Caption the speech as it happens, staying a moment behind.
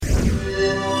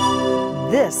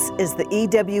This is the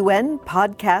EWN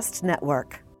Podcast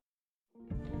Network.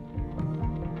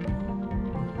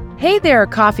 Hey there,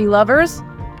 coffee lovers.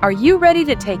 Are you ready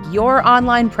to take your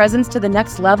online presence to the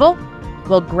next level?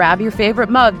 Well, grab your favorite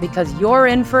mug because you're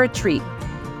in for a treat.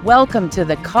 Welcome to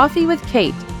the Coffee with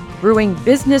Kate, Brewing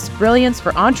Business Brilliance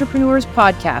for Entrepreneurs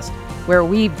podcast, where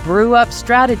we brew up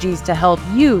strategies to help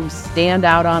you stand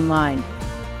out online.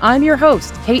 I'm your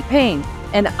host, Kate Payne,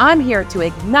 and I'm here to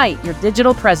ignite your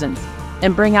digital presence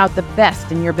and bring out the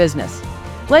best in your business.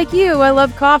 Like you, I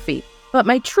love coffee, but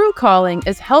my true calling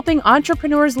is helping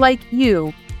entrepreneurs like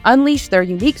you unleash their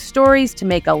unique stories to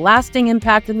make a lasting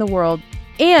impact in the world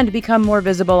and become more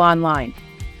visible online.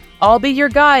 I'll be your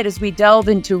guide as we delve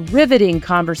into riveting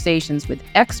conversations with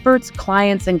experts,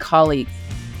 clients, and colleagues.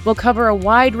 We'll cover a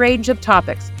wide range of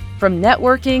topics, from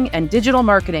networking and digital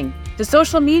marketing to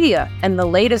social media and the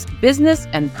latest business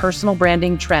and personal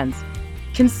branding trends.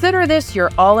 Consider this your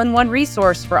all-in-one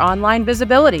resource for online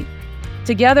visibility.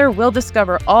 Together, we'll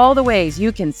discover all the ways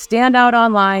you can stand out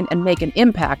online and make an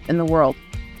impact in the world.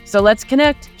 So let's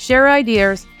connect, share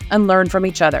ideas, and learn from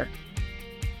each other.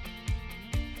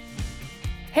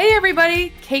 Hey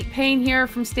everybody, Kate Payne here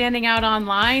from Standing Out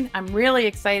Online. I'm really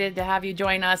excited to have you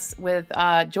join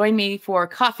me for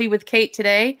Coffee with Kate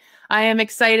today. I am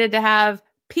excited to have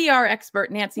PR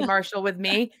expert Nancy Marshall with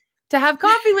me to have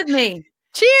coffee with me.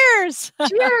 Cheers!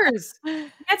 Cheers!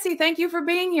 Nancy, thank you for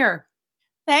being here.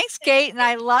 Thanks, Kate. And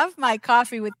I love my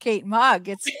Coffee with Kate mug.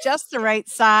 It's just the right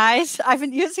size. I've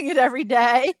been using it every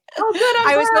day. Oh, good.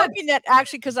 I was hoping that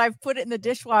actually, because I've put it in the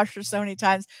dishwasher so many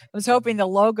times, I was hoping the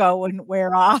logo wouldn't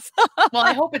wear off. Well,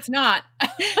 I hope it's not.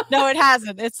 No, it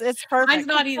hasn't. It's perfect. Mine's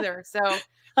not either. So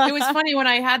it was funny when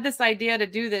I had this idea to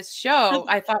do this show,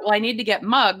 I thought, well, I need to get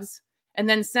mugs and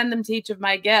then send them to each of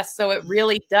my guests. So it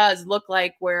really does look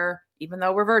like even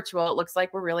though we're virtual, it looks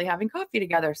like we're really having coffee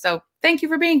together. So thank you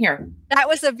for being here. That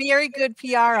was a very good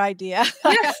PR idea.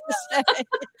 Yes.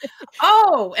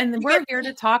 Oh, and we're here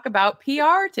to talk about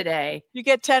PR today. You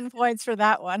get 10 points for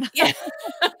that one. Yeah.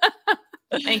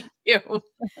 Thank you.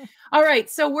 All right.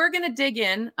 So we're going to dig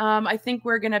in. I think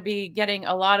we're going to be getting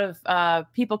a lot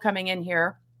of people coming in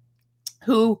here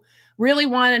who really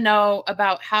want to know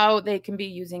about how they can be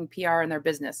using PR in their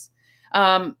business.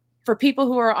 For people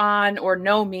who are on or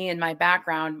know me and my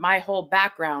background, my whole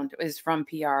background is from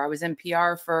PR. I was in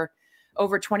PR for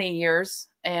over 20 years,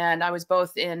 and I was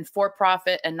both in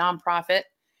for-profit and nonprofit.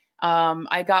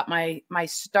 I got my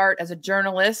start as a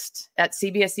journalist at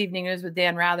CBS Evening News with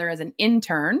Dan Rather as an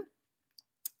intern,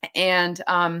 and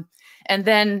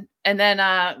then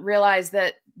realized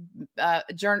that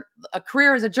a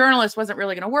career as a journalist wasn't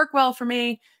really going to work well for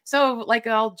me. So, like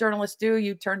all journalists do,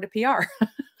 you turn to PR.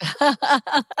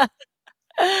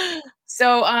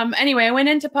 So anyway, I went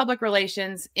into public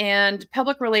relations, and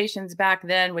public relations back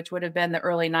then, which would have been the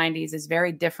early 90s, is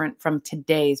very different from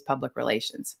today's public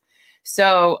relations.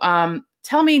 So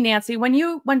tell me, Nancy, when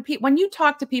you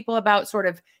talk to people about sort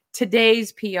of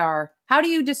today's PR, how do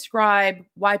you describe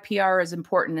why PR is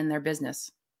important in their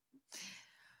business?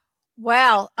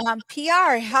 Well,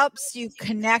 PR helps you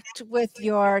connect with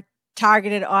your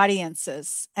targeted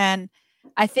audiences. And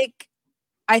I think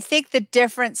the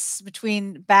difference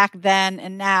between back then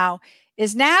and now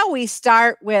is now we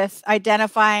start with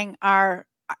identifying our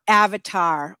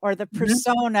avatar or the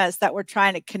personas that we're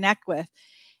trying to connect with.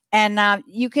 And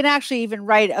you can actually even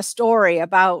write a story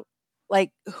about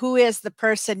like who is the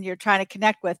person you're trying to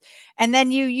connect with. And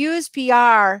then you use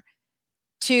PR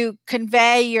to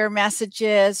convey your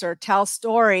messages or tell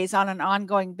stories on an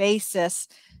ongoing basis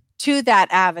to that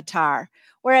avatar.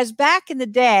 Whereas back in the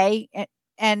day,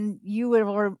 and you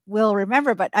will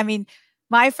remember, but I mean,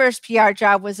 my first PR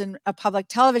job was in a public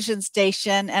television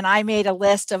station, and I made a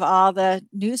list of all the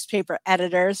newspaper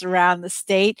editors around the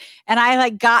state. And I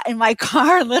got in my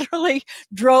car and literally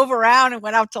drove around and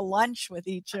went out to lunch with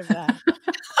each of them.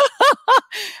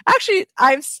 Actually,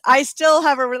 I still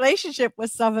have a relationship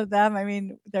with some of them. I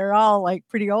mean, they're all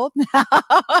pretty old now.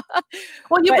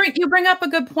 Well, you bring up a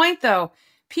good point though.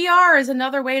 PR is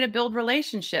another way to build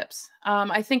relationships.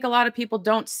 I think a lot of people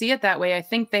don't see it that way. I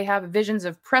think they have visions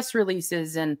of press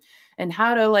releases and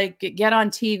how to get on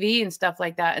TV and stuff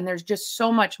like that. And there's just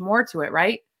so much more to it,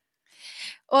 right?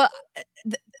 Well,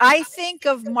 I think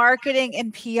of marketing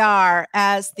and PR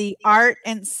as the art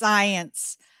and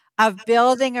science of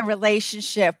building a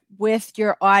relationship with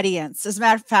your audience. As a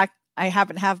matter of fact, I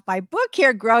happen to have my book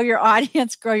here, Grow Your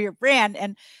Audience, Grow Your Brand.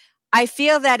 And I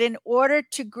feel that in order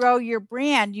to grow your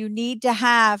brand, you need to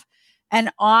have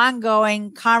an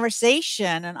ongoing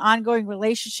conversation, an ongoing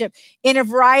relationship in a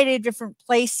variety of different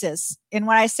places. And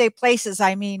when I say places,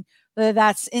 I mean whether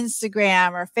that's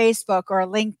Instagram or Facebook or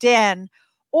LinkedIn,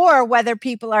 or whether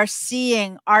people are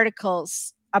seeing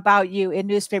articles about you in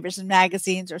newspapers and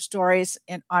magazines or stories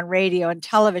on radio and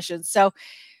television. So,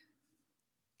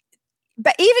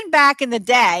 but even back in the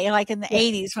day, like in the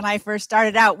 80s, when I first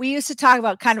started out, we used to talk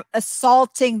about kind of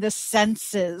assaulting the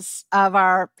senses of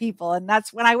our people. And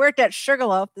that's when I worked at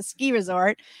Sugarloaf, the ski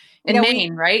resort. In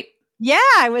Maine, right? Yeah,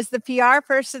 I was the PR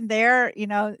person there,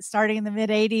 starting in the mid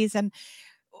 80s. And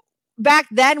back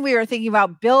then we were thinking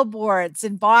about billboards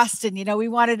in Boston. We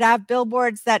wanted to have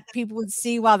billboards that people would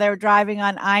see while they were driving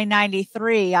on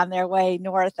I-93 on their way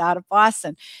north out of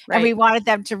Boston. Right. And we wanted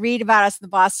them to read about us in the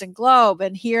Boston Globe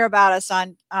and hear about us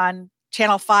on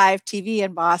Channel 5 TV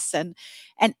in Boston.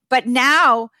 But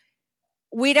now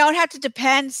we don't have to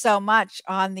depend so much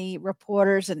on the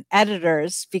reporters and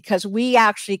editors, because we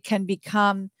actually can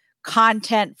become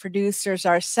content producers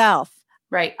ourselves.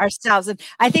 And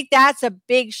I think that's a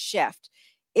big shift.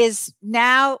 Is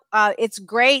now it's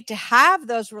great to have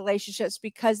those relationships,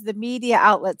 because the media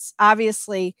outlets,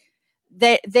 obviously,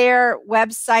 their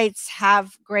websites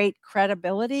have great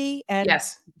credibility and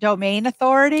domain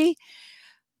authority.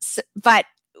 But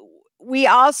we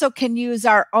also can use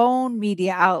our own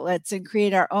media outlets and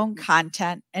create our own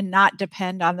content and not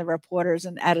depend on the reporters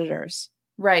and editors.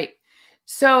 Right.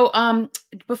 So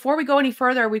before we go any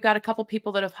further, we've got a couple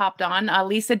people that have hopped on.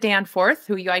 Lisa Danforth,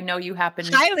 who I know you happen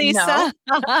to know. Hi, Lisa.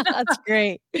 That's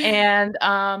great. And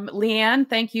Leanne,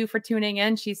 thank you for tuning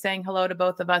in. She's saying hello to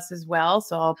both of us as well.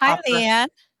 So I'll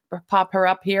pop her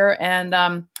up here.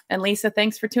 And Lisa,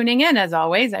 thanks for tuning in as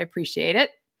always. I appreciate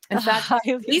it. In fact,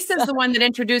 Lisa's the one that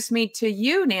introduced me to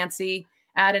you, Nancy,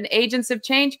 at an Agents of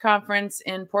Change conference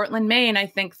in Portland, Maine, I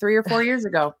think 3 or 4 years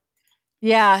ago.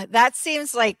 Yeah, that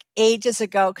seems like ages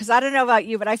ago, because I don't know about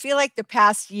you, but I feel like the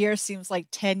past year seems like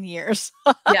 10 years.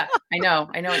 Yeah, I know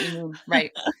what you mean.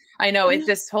 Right. I know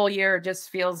this whole year just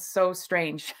feels so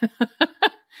strange.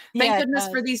 Thank goodness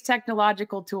for these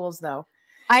technological tools, though.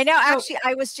 I know. Actually,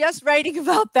 I was just writing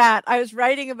about that. I was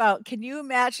writing about, can you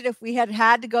imagine if we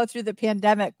had to go through the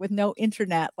pandemic with no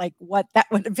internet, like what that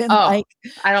would have been like?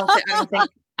 I don't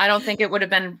think it would have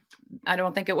been. I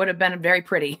don't think it would have been very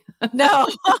pretty. No.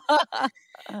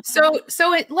 Let's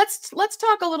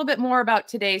talk a little bit more about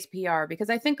today's PR, because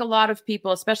I think a lot of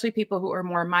people, especially people who are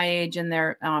more my age in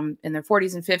their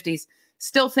 40s and 50s,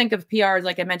 still think of PR,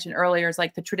 like I mentioned earlier, as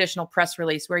like the traditional press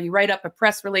release, where you write up a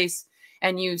press release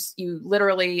and you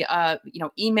literally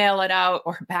email it out,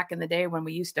 or back in the day when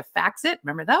we used to fax it.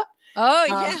 Remember that? Oh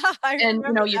yeah. And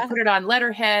you put it on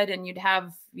letterhead, and you'd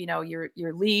have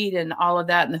your lead and all of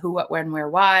that, and the who, what, when, where,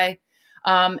 why.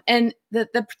 And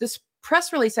this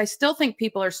press release, I still think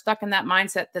people are stuck in that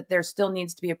mindset that there still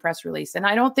needs to be a press release. And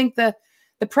I don't think the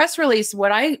press release,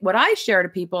 what I share to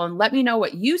people, and let me know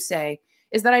what you say,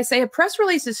 is that I say a press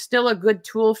release is still a good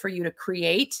tool for you to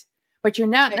create, but you're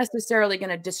not necessarily going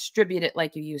to distribute it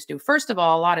like you used to. First of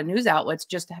all, a lot of news outlets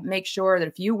just make sure that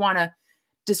if you want to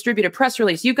distribute a press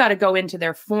release, you got to go into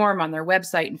their form on their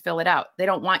website and fill it out. They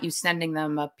don't want you sending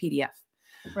them a PDF.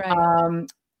 Right.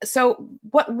 So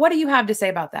what do you have to say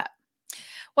about that?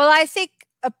 Well, I think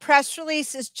a press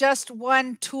release is just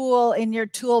one tool in your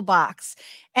toolbox.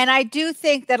 And I do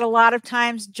think that a lot of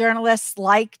times journalists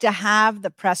like to have the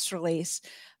press release,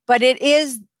 but it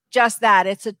is just that.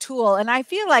 It's a tool. And I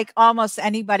feel like almost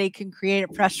anybody can create a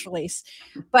press release.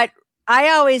 But I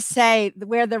always say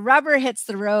where the rubber hits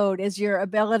the road is your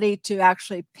ability to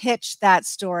actually pitch that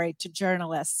story to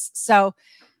journalists. So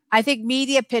I think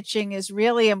media pitching is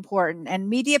really important, and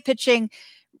media pitching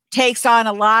takes on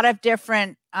a lot of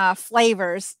different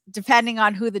flavors depending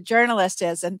on who the journalist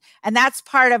is. And that's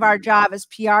part of our job as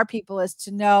PR people, is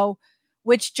to know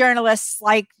which journalists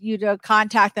like you to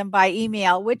contact them by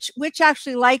email, which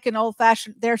actually like an old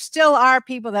fashioned, there still are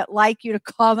people that like you to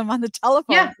call them on the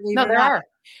telephone. Yeah, no, there are.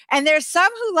 And there's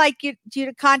some who like you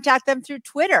to contact them through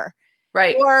Twitter.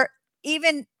 Right. Or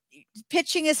even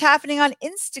pitching is happening on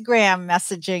Instagram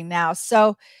messaging now.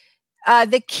 So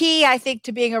the key, I think,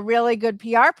 to being a really good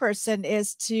PR person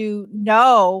is to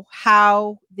know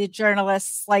how the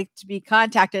journalists like to be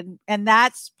contacted. And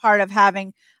that's part of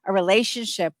having a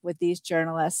relationship with these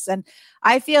journalists. And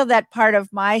I feel that part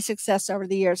of my success over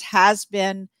the years has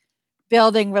been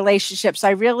building relationships. I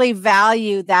really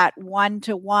value that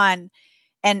one-to-one.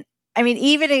 And I mean,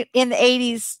 even in the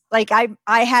 80s, like I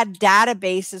had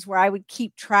databases where I would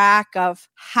keep track of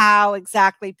how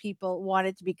exactly people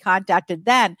wanted to be contacted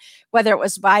then, whether it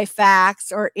was by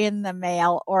fax or in the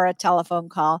mail or a telephone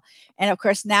call. And of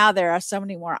course, now there are so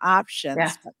many more options.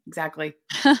 Yeah, exactly.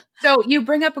 So you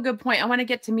bring up a good point. I want to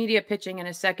get to media pitching in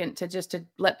a second to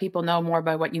let people know more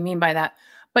about what you mean by that.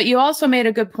 But you also made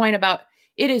a good point about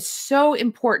it is so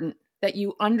important that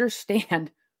you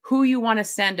understand who you want to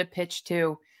send a pitch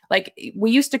to. Like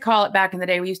we used to call it back in the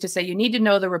day, we used to say you need to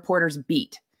know the reporter's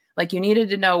beat. Like you needed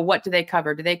to know, what do they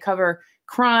cover? Do they cover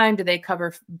crime? Do they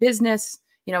cover business?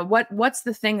 You know, what's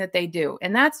the thing that they do?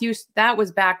 And that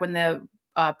was back when the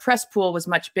press pool was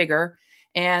much bigger.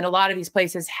 And a lot of these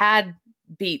places had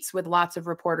beats with lots of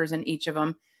reporters in each of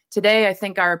them. Today, I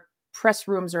think our press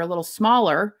rooms are a little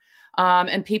smaller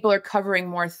and people are covering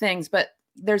more things, but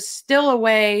there's still a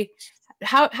way.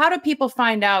 How do people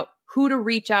find out who to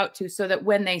reach out to so that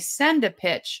when they send a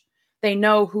pitch, they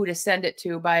know who to send it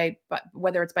to by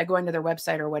whether it's by going to their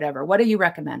website or whatever? What do you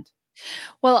recommend?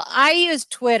 Well, I use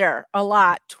Twitter a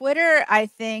lot. Twitter, I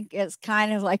think, is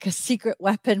kind of like a secret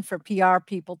weapon for PR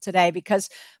people today because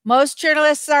most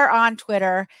journalists are on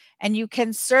Twitter and you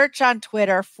can search on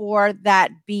Twitter for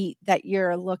that beat that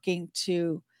you're looking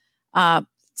to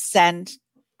send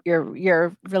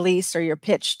your release or your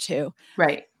pitch to.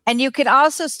 Right. And you can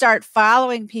also start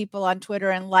following people on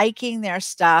Twitter and liking their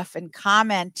stuff and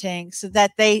commenting so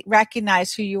that they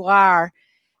recognize who you are.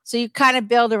 So you kind of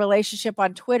build a relationship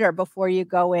on Twitter before you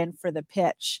go in for the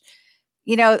pitch.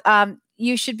 You know,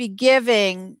 you should be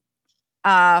giving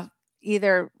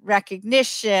either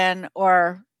recognition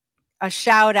or a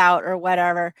shout out or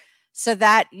whatever so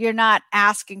that you're not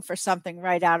asking for something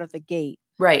right out of the gate.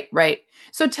 Right, right.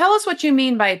 So tell us what you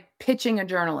mean by pitching a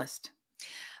journalist.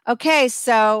 Okay,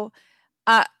 so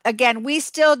again, we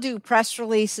still do press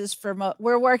releases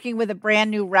we're working with a brand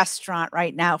new restaurant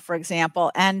right now, for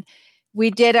example, and we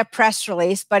did a press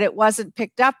release, but it wasn't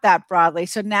picked up that broadly.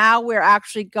 So now we're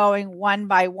actually going one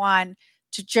by one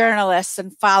to journalists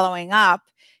and following up,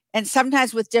 and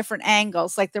sometimes with different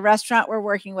angles. Like the restaurant we're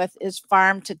working with is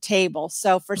farm to table.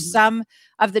 So for some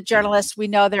of the journalists, we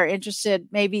know they're interested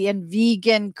maybe in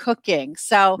vegan cooking.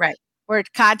 So we're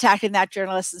contacting that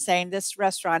journalist and saying this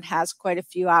restaurant has quite a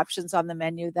few options on the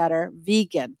menu that are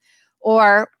vegan.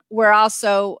 Or we're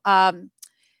also,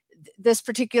 this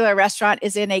particular restaurant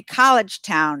is in a college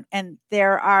town, and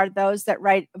there are those that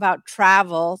write about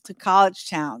travel to college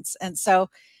towns. And so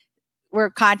we're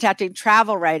contacting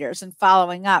travel writers and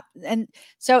following up. And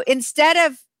so instead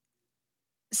of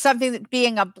something that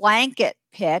being a blanket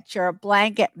pitch or a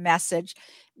blanket message,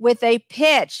 with a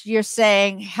pitch, you're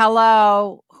saying,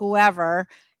 hello, whoever,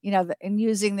 you know, and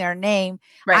using their name.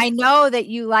 Right. I know that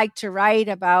you like to write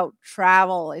about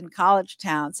travel in college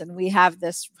towns, and we have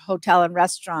this hotel and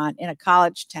restaurant in a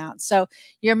college town. So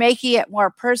you're making it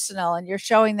more personal, and you're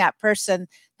showing that person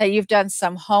that you've done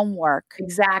some homework.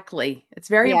 Exactly. It's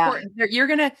very important. You're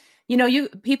going to, you know,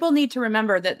 people need to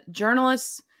remember that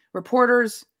journalists,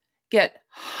 reporters get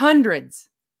hundreds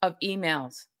of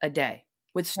emails a day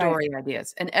with story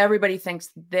ideas, and everybody thinks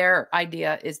their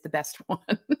idea is the best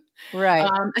one. Right.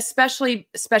 Especially,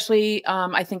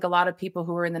 I think a lot of people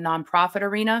who are in the nonprofit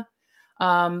arena.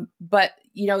 But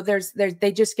you know,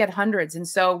 they just get hundreds. And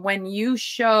so when you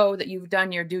show that you've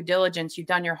done your due diligence, you've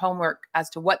done your homework as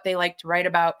to what they like to write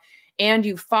about, and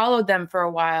you followed them for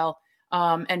a while,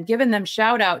 and given them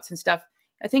shout outs and stuff,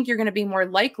 I think you're going to be more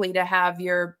likely to have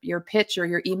your pitch or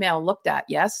your email looked at.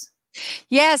 Yes.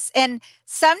 Yes. And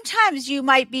sometimes you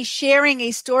might be sharing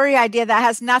a story idea that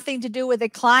has nothing to do with a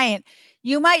client.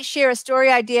 You might share a story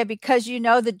idea because you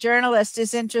know the journalist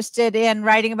is interested in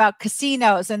writing about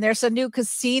casinos and there's a new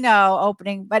casino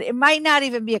opening, but it might not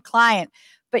even be a client.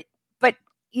 But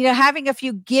you know, having a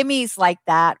few gimmies like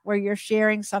that where you're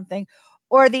sharing something.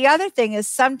 Or the other thing is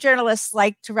some journalists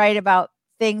like to write about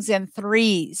things in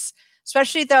threes,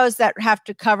 especially those that have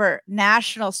to cover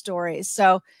national stories.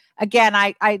 So again,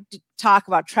 I talk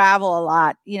about travel a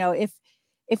lot. You know,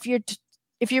 if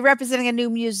you're representing a new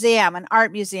museum, an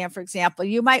art museum, for example,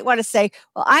 you might want to say,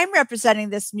 well, I'm representing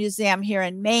this museum here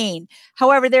in Maine.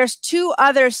 However, there's two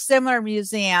other similar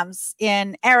museums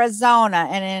in Arizona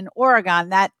and in Oregon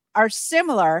that are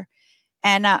similar.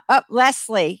 And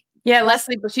Leslie. Yeah,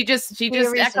 Leslie, but she just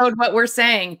echoed what we're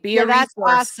saying. Be a resource.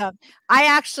 That's awesome.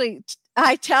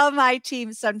 I tell my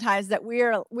team sometimes that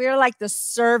we're like the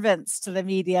servants to the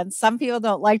media, and some people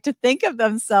don't like to think of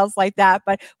themselves like that,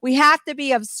 but we have to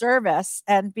be of service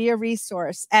and be a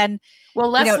resource. And well,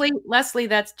 Leslie,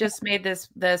 that's just made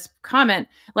this comment.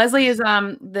 Leslie is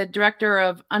the director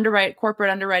of corporate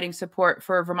underwriting support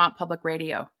for Vermont Public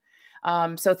Radio.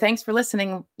 So thanks for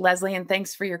listening, Leslie, and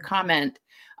thanks for your comment.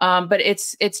 But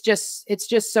it's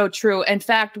just so true. In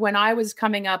fact, when I was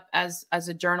coming up as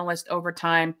a journalist over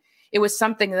time, it was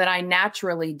something that I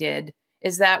naturally did,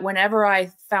 is that whenever I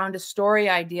found a story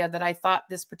idea that I thought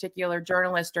this particular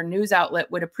journalist or news outlet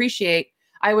would appreciate,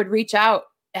 I would reach out.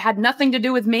 It had nothing to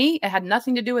do with me. It had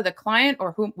nothing to do with a client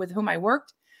or with whom I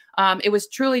worked. It was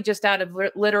truly just out of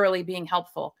literally being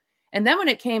helpful. And then when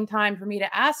it came time for me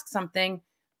to ask something,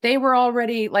 they were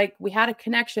already like, we had a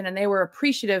connection and they were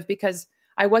appreciative because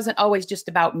I wasn't always just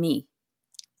about me.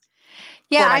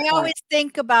 Yeah, I always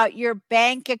think about your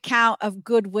bank account of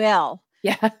goodwill.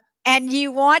 Yeah. And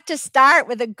you want to start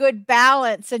with a good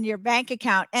balance in your bank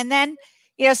account. And then,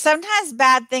 sometimes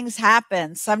bad things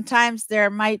happen. Sometimes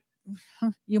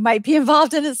you might be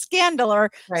involved in a scandal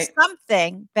or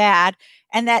something bad.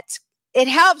 And it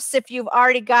helps if you've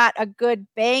already got a good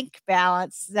bank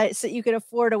balance so you can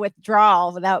afford a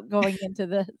withdrawal without going into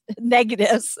the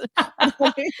negatives.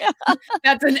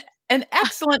 That's an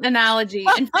excellent analogy.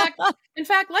 In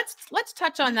fact, let's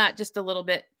touch on that just a little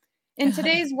bit. In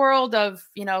today's world of,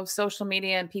 social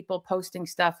media and people posting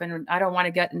stuff, and I don't want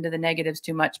to get into the negatives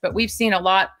too much, but we've seen a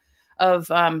lot of,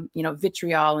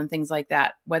 vitriol and things like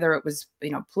that, whether it was,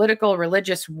 political,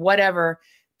 religious, whatever.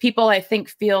 People, I think,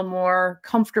 feel more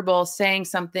comfortable saying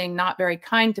something not very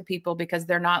kind to people because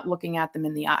they're not looking at them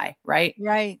in the eye, right?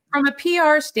 Right. From a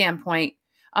PR standpoint,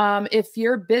 if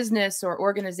your business or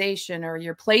organization or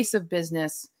your place of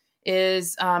business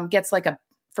gets like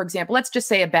for example, let's just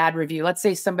say a bad review. Let's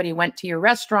say somebody went to your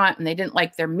restaurant and they didn't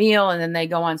like their meal, and then they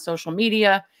go on social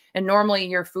media, and normally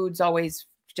your food's always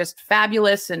just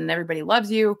fabulous and everybody loves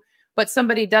you, but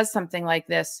somebody does something like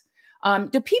this.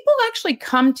 Do people actually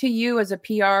come to you as a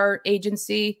PR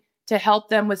agency to help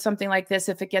them with something like this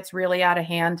if it gets really out of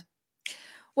hand?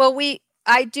 Well,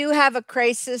 I do have a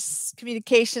crisis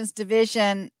communications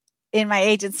division in my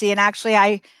agency. And actually,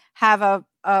 I have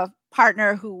a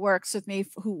partner who works with me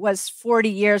who was 40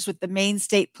 years with the Maine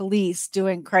State Police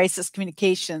doing crisis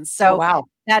communications. So wow.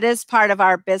 That is part of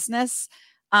our business.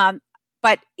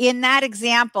 But in that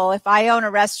example, if I own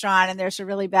a restaurant and there's a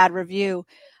really bad review,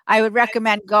 I would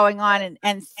recommend going on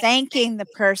and thanking the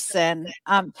person,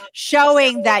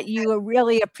 showing that you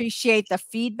really appreciate the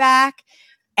feedback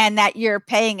and that you're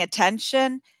paying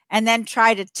attention, and then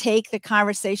try to take the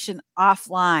conversation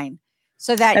offline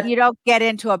so that you don't get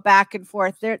into a back and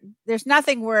forth. There's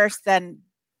nothing worse than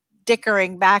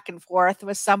dickering back and forth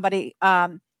with somebody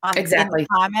exactly. in the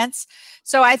comments.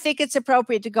 So I think it's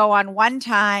appropriate to go on one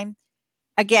time,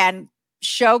 again,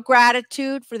 show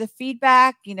gratitude for the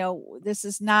feedback. This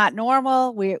is not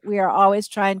normal. We are always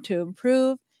trying to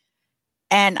improve.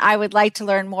 And I would like to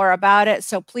learn more about it.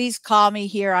 So please call me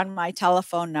here on my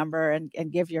telephone number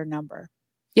and give your number.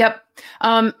 Yep.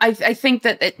 I think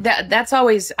that's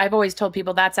always, I've always told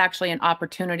people that's actually an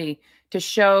opportunity to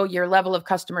show your level of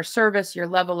customer service, your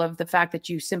level of the fact that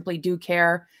you simply do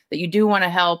care, that you do want to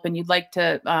help, and you'd like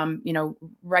to,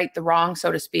 right the wrong,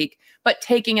 so to speak. But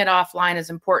taking it offline is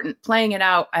important. Playing it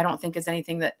out, I don't think is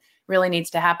anything that really needs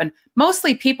to happen.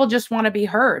 Mostly people just want to be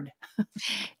heard.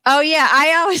 Oh yeah.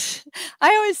 I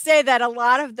always say that a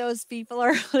lot of those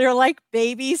people they're like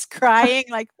babies crying,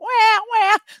 like,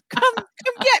 wah, come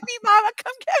get me, mama,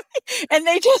 come get me. And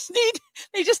they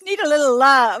just need a little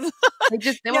love.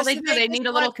 They need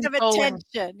a little consoling.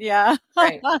 Attention. Yeah.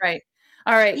 Right.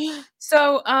 All right.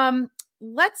 So,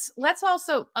 let's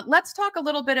talk a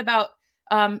little bit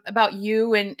about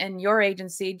you and your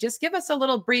agency. Just give us a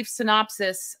little brief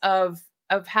synopsis of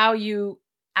how you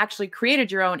actually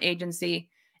created your own agency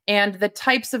and the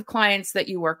types of clients that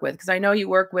you work with. Because I know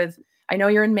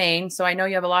you're in Maine, so I know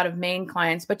you have a lot of Maine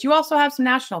clients, but you also have some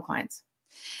national clients.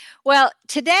 Well,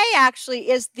 today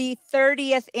actually is the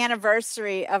 30th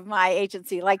anniversary of my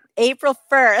agency, like April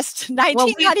 1st,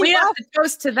 1991. Well, we have to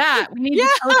toast to that. We need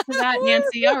to toast to that,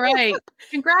 Nancy. All right.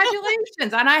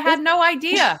 Congratulations. And I had no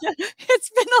idea.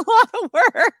 It's been a lot of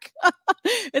work.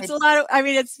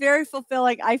 It's very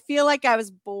fulfilling. I feel like I was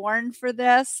born for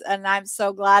this, and I'm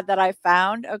so glad that I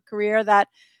found a career that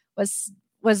was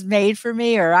made for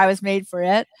me, or I was made for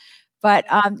it. But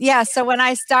so when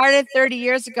I started 30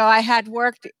 years ago, I had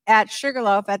worked at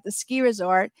Sugarloaf at the ski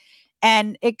resort,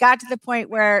 and it got to the point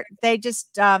where they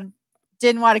just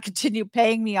didn't want to continue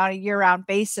paying me on a year-round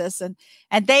basis.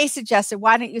 And they suggested,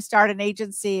 why don't you start an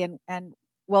agency and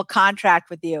we'll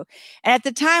contract with you. And at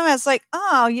the time I was like,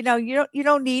 oh, you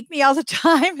don't need me all the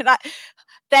time. And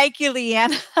thank you,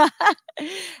 Leanne.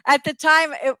 At the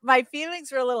time, my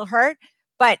feelings were a little hurt,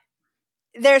 but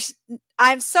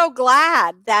I'm so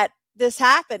glad that this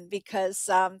happened because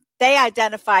they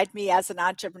identified me as an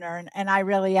entrepreneur, and I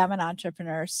really am an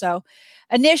entrepreneur. So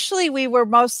initially we were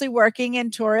mostly working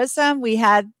in tourism. We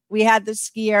had the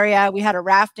ski area, we had a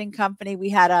rafting company, we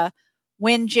had a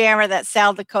windjammer that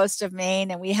sailed the coast of Maine,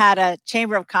 and we had a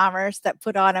chamber of commerce that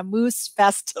put on a moose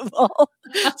festival.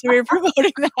 So we were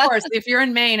promoting that. Of course, if you're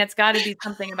in Maine, it's got to be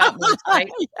something about moose, right?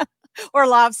 Yeah. Or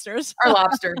lobsters. Or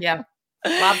lobster, yeah.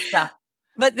 Lobster.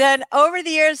 But then over the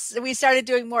years, we started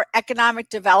doing more economic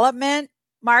development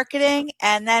marketing.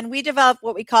 And then we developed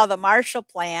what we call the Marshall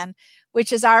Plan,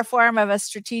 which is our form of a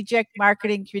strategic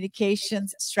marketing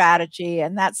communications strategy.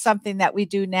 And that's something that we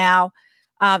do now.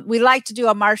 We like to do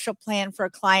a Marshall Plan for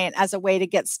a client as a way to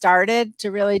get started,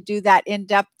 to really do that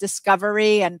in-depth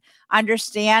discovery and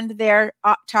understand their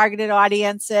targeted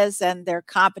audiences and their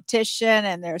competition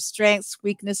and their strengths,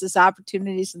 weaknesses,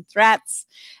 opportunities, and threats,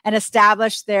 and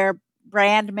establish their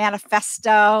brand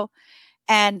manifesto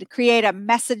and create a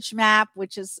message map,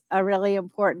 which is a really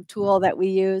important tool that we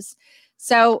use.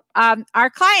 So our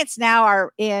clients now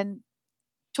are in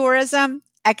tourism,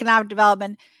 economic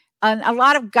development, and a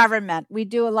lot of government. We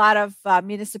do a lot of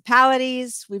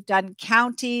municipalities. We've done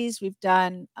counties. We've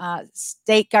done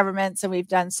state governments, and we've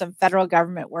done some federal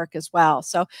government work as well.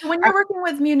 So when you're working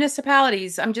with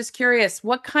municipalities, I'm just curious,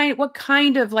 what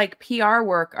kind of like PR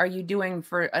work are you doing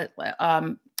for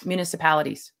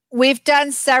municipalities? We've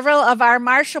done several of our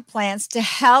Marshall Plans to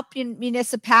help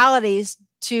municipalities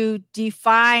to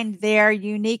define their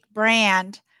unique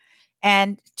brand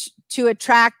and to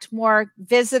attract more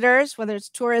visitors, whether it's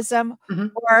tourism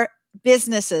or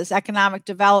businesses, economic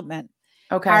development.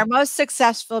 Okay. Our most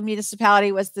successful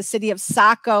municipality was the city of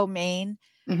Saco, Maine.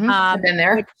 I've been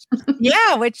there.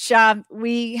 Which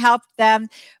we helped them,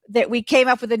 that we came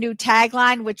up with a new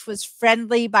tagline, which was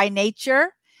friendly by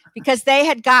nature, because they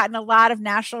had gotten a lot of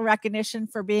national recognition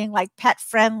for being like pet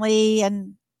friendly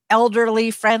and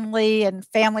elderly friendly and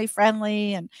family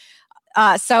friendly. And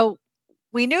so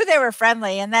we knew they were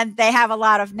friendly, and then they have a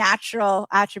lot of natural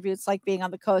attributes like being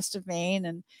on the coast of Maine.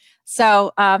 And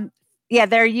so,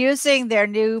 they're using their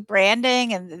new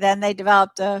branding, and then they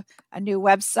developed a new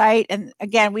website. And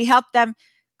again, we help them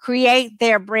create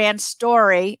their brand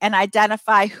story and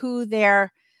identify who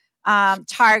their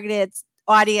targeted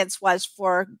audience was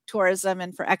for tourism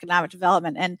and for economic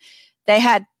development. And they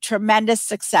had tremendous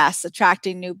success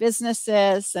attracting new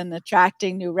businesses and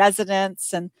attracting new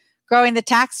residents and growing the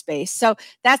tax base. So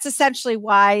that's essentially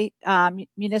why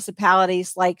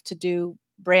municipalities like to do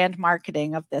brand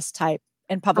marketing of this type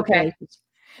in public relations.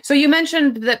 So you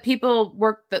mentioned that people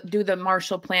do the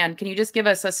Marshall Plan. Can you just give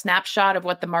us a snapshot of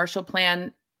what the Marshall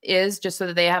Plan is, just so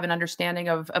that they have an understanding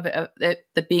of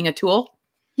it being a tool?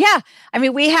 Yeah. I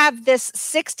mean, we have this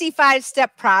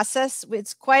 65-step process.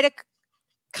 It's quite a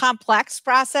complex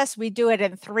process. We do it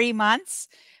in 3 months.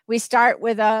 We start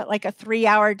with a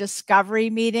 3-hour discovery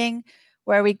meeting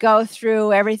where we go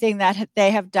through everything that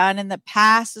they have done in the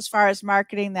past as far as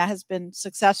marketing that has been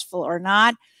successful or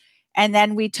not. And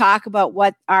then we talk about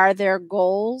what are their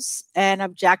goals and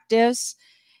objectives.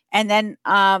 And then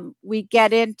we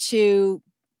get into,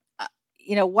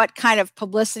 what kind of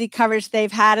publicity coverage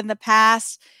they've had in the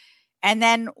past. And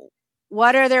then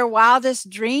what are their wildest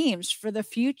dreams for the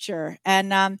future?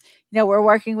 And, we're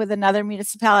working with another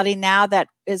municipality now that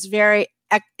is very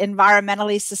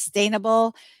environmentally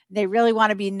sustainable. They really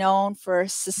want to be known for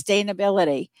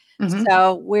sustainability.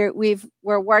 So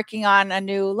we're working on a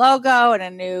new logo and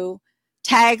a new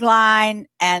tagline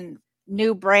and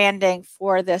new branding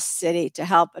for this city to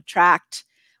help attract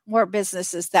more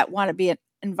businesses that want to be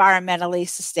environmentally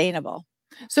sustainable.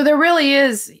 So there really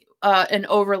is an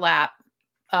overlap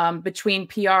between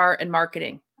PR and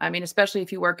marketing. I mean, especially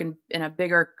if you work in a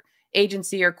bigger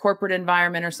agency or corporate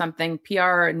environment or something,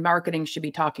 PR and marketing should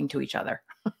be talking to each other.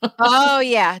 Oh,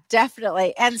 yeah,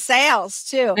 definitely. And sales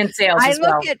too. And sales I as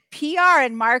well. look at PR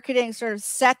and marketing sort of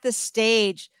set the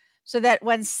stage so that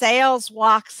when sales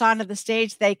walks onto the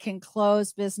stage, they can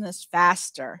close business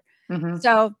faster.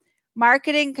 So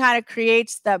marketing kind of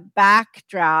creates the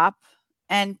backdrop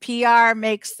and PR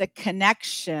makes the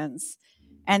connections.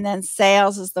 And then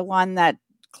sales is the one that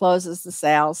closes the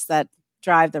sales that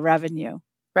drive the revenue.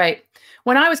 Right.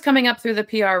 When I was coming up through the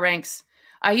PR ranks,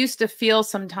 I used to feel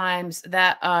sometimes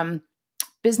that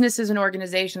businesses and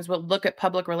organizations will look at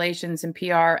public relations and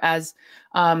PR as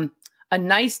a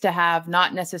nice to have,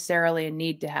 not necessarily a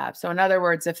need to have. So in other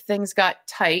words, if things got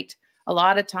tight, a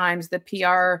lot of times the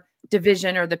PR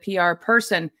division or the PR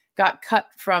person got cut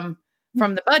from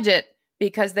the budget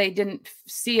because they didn't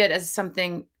see it as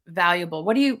something valuable.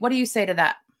 What do you say to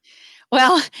that?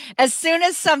 Well, as soon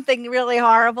as something really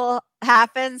horrible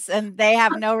happens and they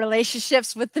have no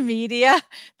relationships with the media,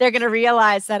 they're going to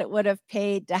realize that it would have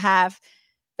paid to have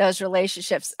those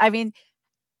relationships. I mean,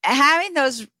 having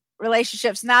those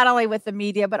relationships, not only with the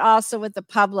media, but also with the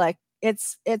public,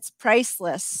 it's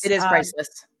priceless. It is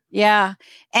priceless. Yeah.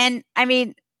 And I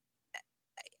mean,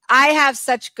 I have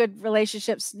such good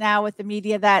relationships now with the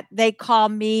media that they call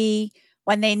me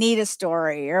when they need a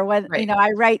story or when,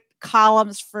 I write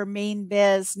columns for Maine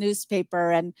Biz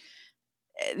newspaper, and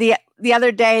the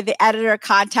other day, the editor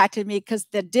contacted me because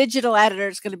the digital editor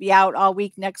is going to be out all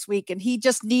week next week, and he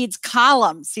just needs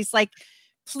columns. He's like,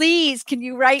 please, can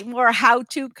you write more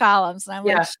how-to columns? And I'm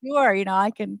like, sure,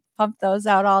 I can pump those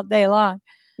out all day long.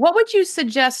 What would you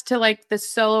suggest to like the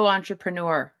solo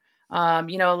entrepreneur?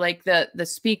 Like the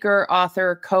speaker,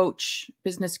 author, coach,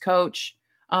 business coach,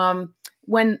 and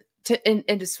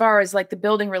as far as like the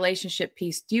building relationship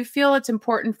piece, do you feel it's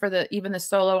important for even the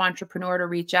solo entrepreneur to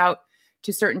reach out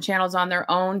to certain channels on their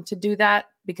own to do that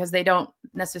because they don't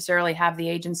necessarily have the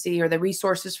agency or the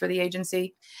resources for the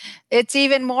agency? It's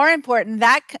even more important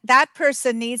that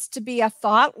person needs to be a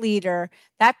thought leader.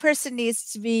 That person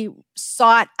needs to be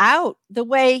sought out the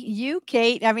way you,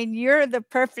 Kate. I mean, you're the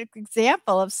perfect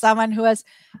example of someone who has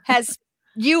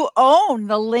you own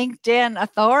the LinkedIn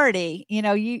authority.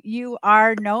 You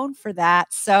are known for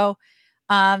that. So,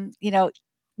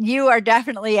 you are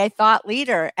definitely a thought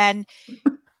leader. And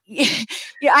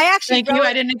I actually Thank you.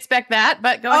 I didn't expect that,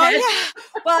 but go ahead.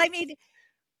 Yeah. Well, I mean,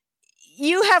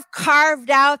 you have carved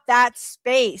out that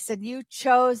space and you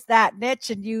chose that niche,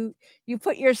 and you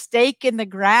put your stake in the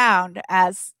ground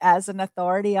as an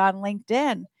authority on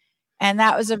LinkedIn. And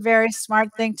that was a very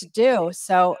smart thing to do.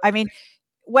 So, I mean,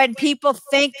 when people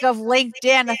think of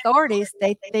LinkedIn authorities,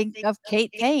 they think of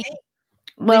Kate Payne.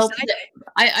 Well,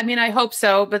 I mean, I hope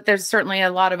so, but there's certainly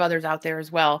a lot of others out there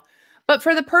as well. But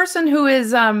for the person who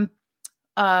is,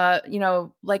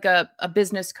 like a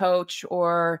business coach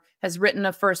or has written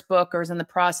a first book or is in the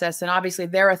process, and obviously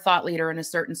they're a thought leader in a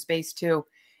certain space too,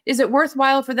 is it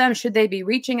worthwhile for them? Should they be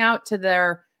reaching out to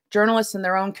their journalists in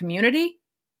their own community,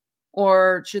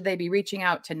 or should they be reaching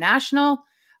out to national?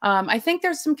 I think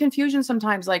there's some confusion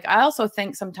sometimes. Like, I also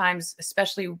think sometimes,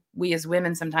 especially we as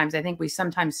women, I think we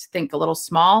sometimes think a little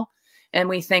small, and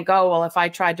we think, oh, well, if I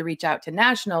tried to reach out to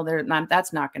national,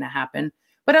 that's not going to happen.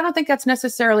 But I don't think that's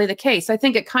necessarily the case. I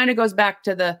think it kind of goes back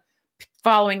to the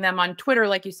following them on Twitter,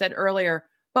 like you said earlier.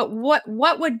 But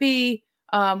what would be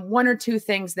one or two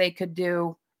things they could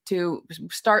do to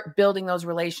start building those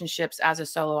relationships as a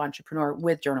solo entrepreneur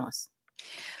with journalists?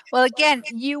 Well, again,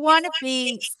 you want to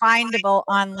be findable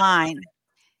online.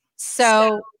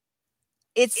 So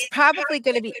it's probably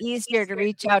going to be easier to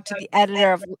reach out to the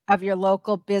editor of your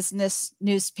local business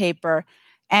newspaper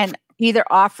and either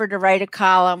offer to write a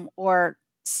column or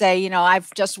say,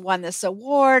 I've just won this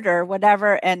award or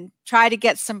whatever, and try to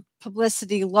get some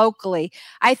publicity locally.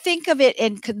 I think of it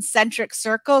in concentric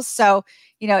circles. So,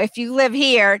 if you live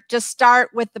here, just start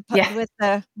with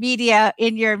the media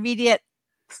in your immediate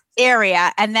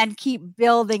area and then keep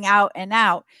building out and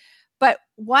out. But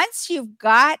once you've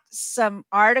got some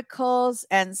articles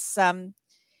and some,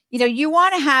 you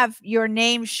want to have your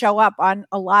name show up on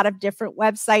a lot of different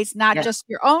websites, not just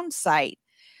your own site.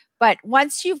 But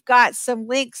once you've got some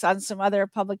links on some other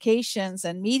publications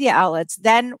and media outlets,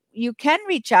 then you can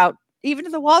reach out even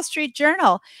to the Wall Street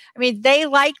Journal. I mean, they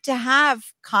like to have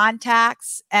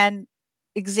contacts and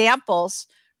examples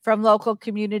from local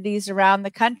communities around the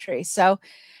country. So, I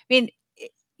mean,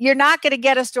 you're not going to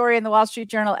get a story in the Wall Street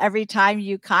Journal every time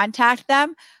you contact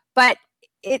them, but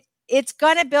it's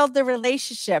going to build the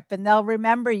relationship, and they'll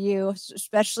remember you,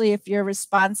 especially if you're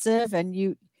responsive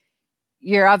and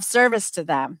you're of service to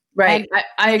them. Right.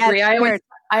 I agree.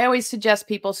 I always suggest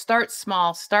people start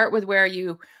small, start with where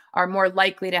you are more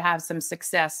likely to have some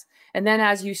success. And then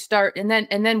as you start, and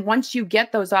then once you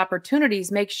get those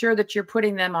opportunities, make sure that you're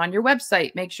putting them on your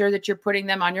website, make sure that you're putting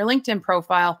them on your LinkedIn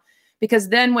profile, because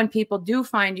then when people do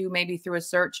find you, maybe through a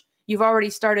search, you've already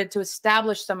started to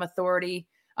establish some authority.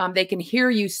 They can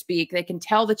hear you speak. They can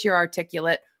tell that you're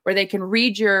articulate, or they can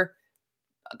read your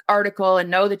article and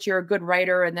know that you're a good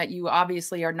writer and that you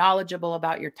obviously are knowledgeable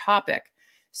about your topic.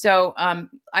 So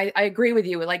I agree with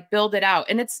you, like build it out.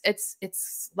 And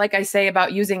it's like I say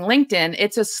about using LinkedIn,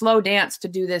 it's a slow dance to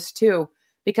do this too,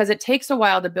 because it takes a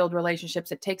while to build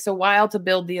relationships. It takes a while to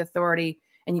build the authority,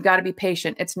 and you got to be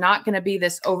patient. It's not going to be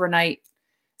this overnight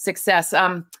success.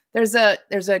 There's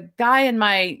a guy in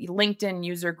my LinkedIn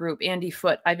user group, Andy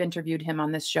Foote. I've interviewed him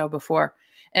on this show before.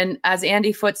 And as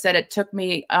Andy Foote said, it took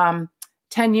me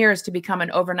 10 years to become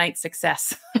an overnight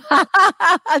success.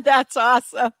 That's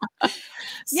awesome.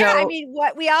 Yeah, I mean,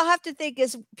 what we all have to think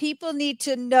is people need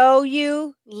to know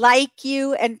you, like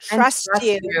you, and trust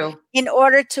you in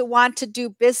order to want to do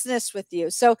business with you.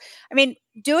 So, I mean,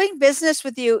 doing business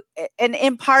with you and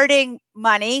imparting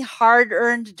money,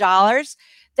 hard-earned dollars,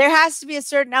 there has to be a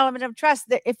certain element of trust.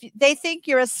 That if they think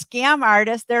you're a scam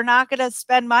artist, they're not going to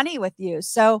spend money with you.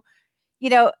 So,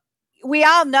 we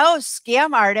all know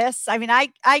scam artists. I mean,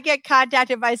 I get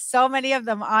contacted by so many of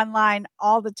them online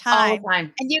all the time. All the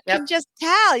time. And you can just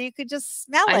tell, you could just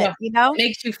smell it, It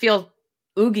makes you feel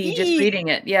oogie just reading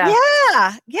it. Yeah.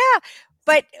 Yeah. Yeah.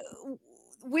 But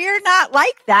we're not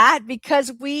like that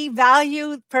because we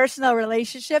value personal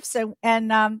relationships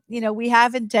and we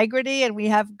have integrity and we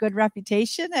have good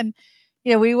reputation and,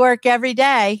 we work every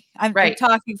day. I'm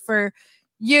talking for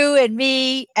you and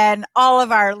me and all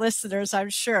of our listeners, I'm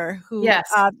sure, who,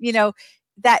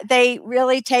 that they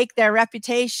really take their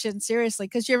reputation seriously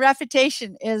because your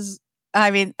reputation is,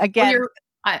 again,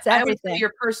 I would say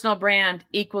your personal brand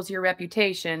equals your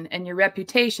reputation, and your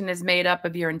reputation is made up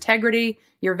of your integrity,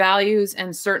 your values,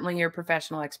 and certainly your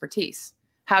professional expertise.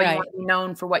 How you want to be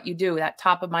known for what you do, that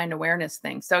top of mind awareness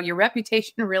thing. So your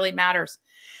reputation really matters.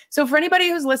 So for anybody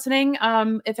who's listening,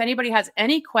 if anybody has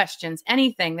any questions,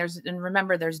 anything, and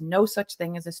remember, there's no such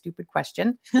thing as a stupid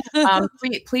question.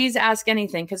 Please ask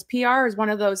anything, because PR is one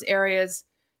of those areas,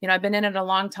 I've been in it a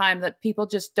long time, that people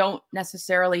just don't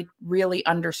necessarily really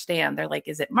understand. They're like,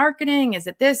 is it marketing? Is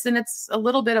it this? And it's a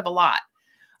little bit of a lot.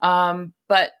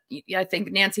 But I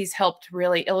think Nancy's helped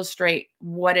really illustrate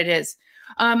what it is.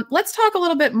 Let's talk a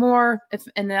little bit more.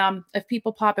 If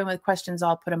people pop in with questions,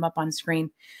 I'll put them up on screen.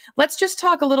 Let's just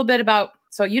talk a little bit about,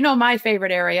 so my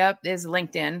favorite area is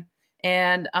LinkedIn.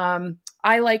 And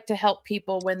I like to help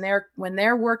people when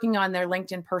they're working on their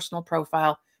LinkedIn personal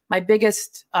profile. My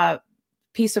biggest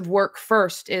piece of work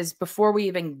first is, before we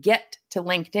even get to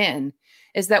LinkedIn,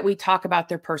 is that we talk about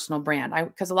their personal brand.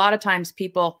 Because a lot of times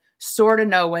people sort of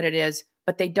know what it is,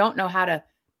 but they don't know how to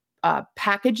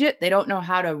package it. They don't know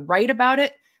how to write about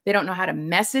it. They don't know how to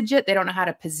message it. They don't know how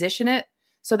to position it.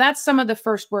 So that's some of the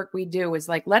first work we do, is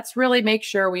like, let's really make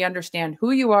sure we understand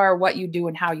who you are, what you do,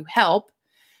 and how you help,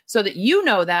 so that you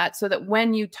know that, so that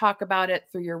when you talk about it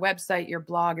through your website, your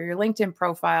blog, or your LinkedIn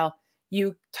profile,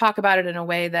 you talk about it in a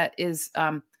way that is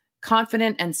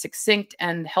confident and succinct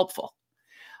and helpful.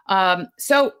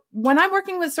 So when I'm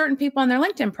working with certain people on their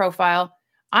LinkedIn profile,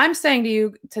 I'm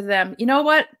saying to them, you know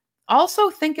what? Also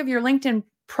think of your LinkedIn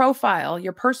profile,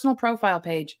 your personal profile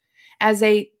page, as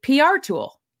a PR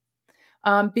tool.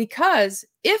 Because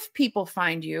if people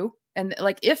find you, and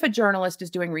like if a journalist is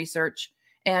doing research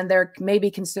and they're maybe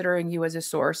considering you as a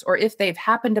source, or if they've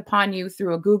happened upon you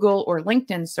through a Google or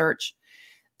LinkedIn search,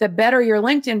 the better your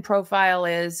LinkedIn profile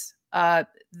is,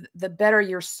 the better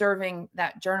you're serving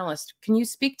that journalist. Can you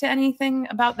speak to anything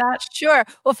about that? Sure.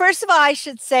 Well, first of all, I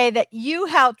should say that you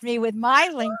helped me with my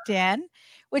LinkedIn,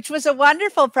 which was a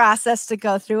wonderful process to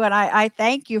go through. And I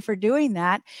thank you for doing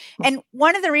that. And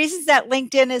one of the reasons that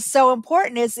LinkedIn is so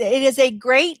important is it is a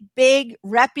great, big,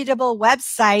 reputable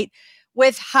website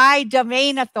with high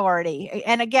domain authority.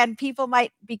 And again, people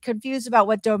might be confused about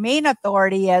what domain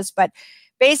authority is, but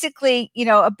basically,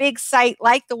 a big site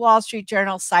like the Wall Street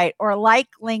Journal site or like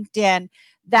LinkedIn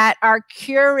that are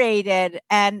curated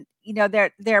and,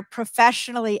 they're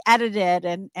professionally edited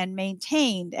and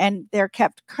maintained, and they're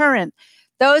kept current.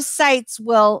 Those sites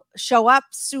will show up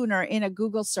sooner in a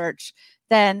Google search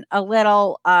than a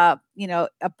little, a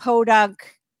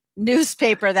podunk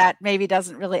newspaper that maybe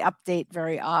doesn't really update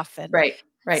very often. Right.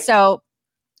 So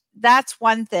that's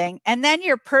one thing. And then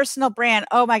your personal brand.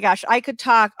 Oh my gosh, I could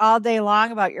talk all day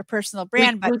long about your personal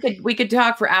brand, we could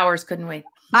talk for hours, couldn't we?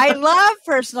 I love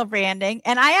personal branding.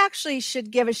 And I actually should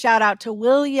give a shout out to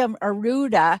William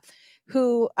Arruda,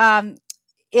 who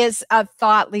is a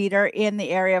thought leader in the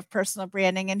area of personal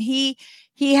branding. And he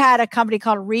had a company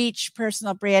called Reach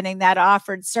Personal Branding that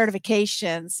offered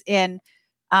certifications in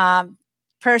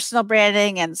personal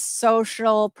branding and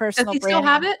social personal branding. Does he still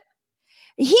have it?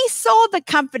 He sold the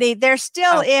company. There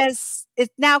still is.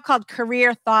 It's now called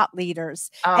Career Thought Leaders.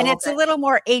 And it's a little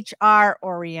more HR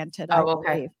oriented, I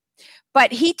believe.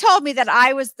 But he told me that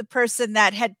I was the person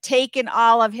that had taken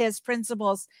all of his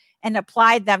principles and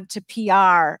applied them to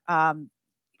PR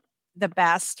the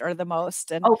best or the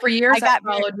most. And for years I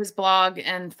followed his blog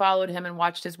and followed him and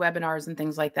watched his webinars and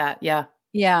things like that. Yeah.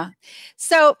 Yeah.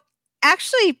 So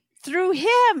actually through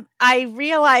him, I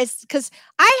realized, because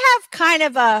I have kind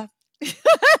of a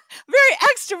very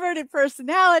extroverted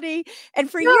personality. And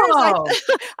for years,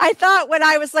 I thought when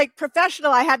I was like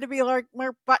professional, I had to be like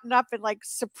more buttoned up and like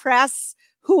suppress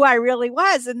who I really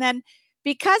was. And then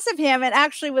because of him, and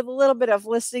actually with a little bit of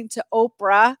listening to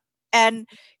Oprah and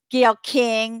Gayle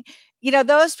King,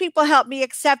 those people helped me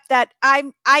accept that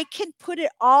I can put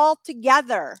it all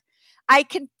together.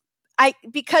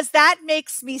 Because that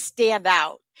makes me stand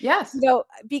out. Yes.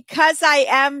 Because I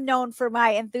am known for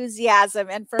my enthusiasm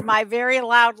and for my very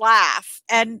loud laugh.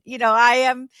 And, I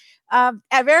am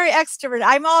a very extrovert.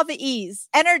 I'm all the E's: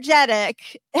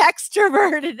 energetic,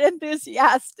 extroverted,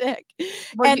 enthusiastic.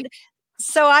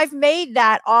 so I've made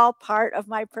that all part of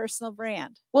my personal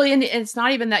brand. Well, and it's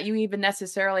not even that you even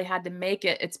necessarily had to make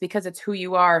it. It's because it's who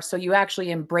you are. So you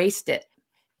actually embraced it.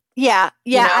 Yeah.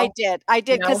 You know? I did.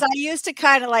 Because I used to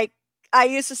kind of like, I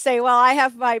used to say, well, I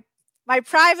have my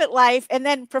private life. And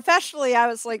then professionally, I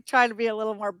was like trying to be a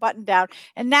little more buttoned down.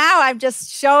 And now I'm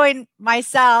just showing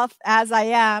myself as I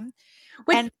am.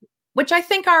 Which I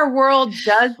think our world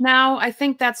does now. I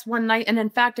think that's one night. And in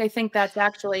fact, I think that's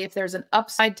actually, if there's an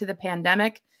upside to the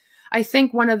pandemic, I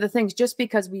think one of the things, just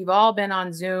because we've all been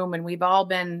on Zoom and we've all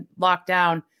been locked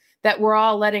down, that we're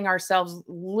all letting ourselves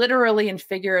literally and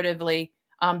figuratively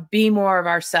be more of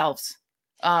ourselves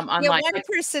online. Yeah,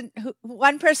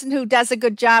 one person who does a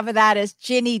good job of that is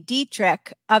Ginny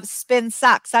Dietrich of Spin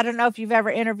Sucks. I don't know if you've ever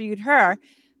interviewed her,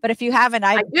 but if you haven't,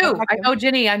 I do. I know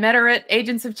Ginny. I met her at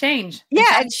Agents of Change.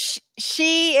 Yeah, and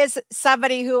she is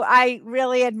somebody who I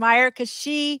really admire because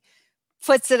she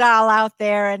puts it all out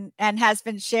there and has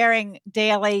been sharing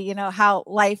daily, you know, how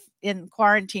life in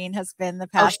quarantine has been the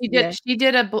past year. She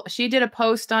did a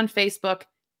post on Facebook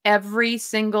every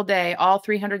single day, all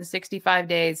 365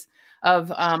 days of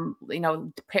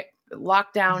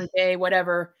lockdown day,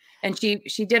 whatever. And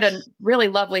she did a really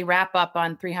lovely wrap up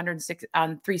on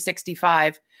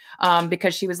 365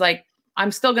 because she was like,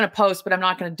 I'm still going to post, but I'm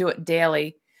not going to do it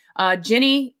daily.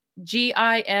 Ginny,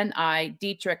 Gini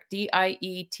Dietrich,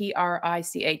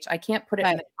 Dietrich. I can't put it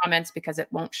in the comments because it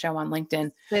won't show on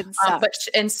LinkedIn.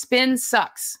 And Spin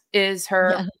Sucks is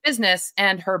her business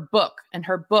and her book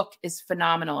is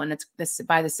phenomenal. And it's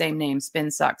by the same name, Spin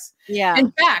Sucks. Yeah.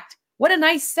 In fact, what a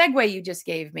nice segue you just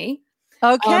gave me.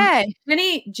 Okay.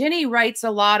 Ginny writes a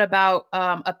lot about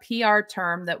a PR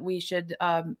term that we should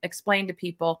explain to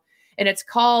people. And it's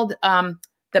called the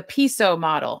PESO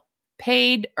model.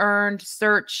 Paid, earned,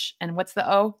 search, and what's the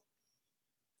O?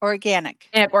 Organic.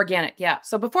 Organic, yeah.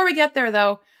 So before we get there,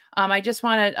 though, I just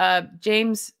wanted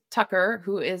James Tucker,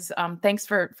 who is, thanks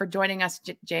for joining us,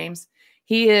 James.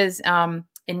 He is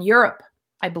in Europe,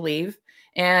 I believe,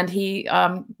 and he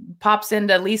pops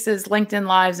into Lisa's LinkedIn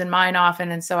Lives and mine often,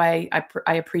 and so I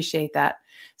appreciate that.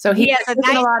 So he has a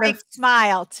nice big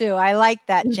smile too. I like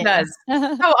that, James. He does.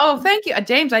 Oh, thank you,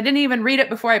 James. I didn't even read it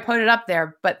before I put it up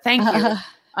there, but thank you.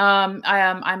 I'm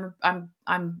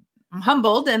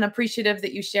humbled and appreciative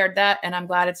that you shared that, and I'm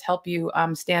glad it's helped you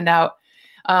stand out.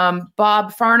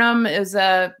 Bob Farnham is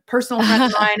a personal friend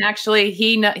of mine. Actually,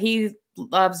 he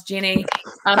loves Ginny.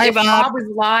 If Bob was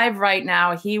live right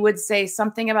now, he would say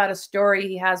something about a story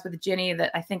he has with Ginny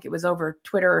that I think it was over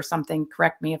Twitter or something.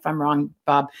 Correct me if I'm wrong,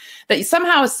 Bob. That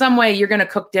somehow, some way, you're going to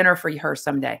cook dinner for her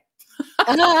someday.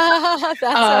 And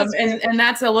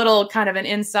that's a little kind of an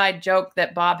inside joke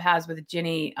that Bob has with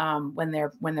Ginny when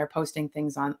they're posting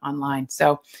things online.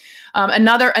 So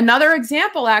another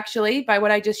example, actually, by what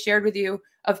I just shared with you,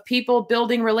 of people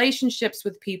building relationships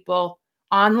with people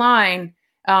online,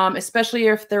 especially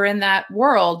if they're in that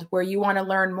world where you want to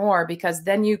learn more, because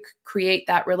then you create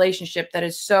that relationship that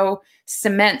is so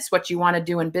cements what you want to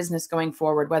do in business going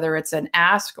forward, whether it's an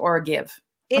ask or a give.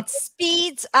 It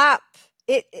speeds up.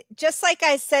 It just like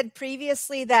I said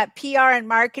previously, that PR and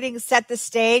marketing set the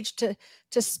stage to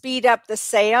speed up the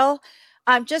sale.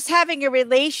 Just having a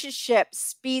relationship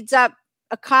speeds up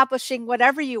accomplishing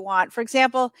whatever you want. For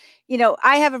example, you know,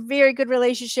 I have a very good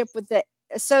relationship with the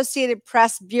Associated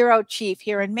Press bureau chief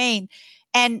here in Maine,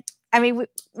 and I mean,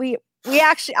 we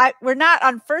actually we're not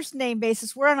on first name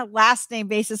basis. We're on a last name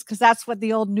basis because that's what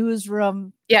the old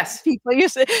newsroom people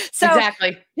used to. So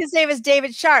exactly. His name is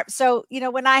David Sharp. So, you know,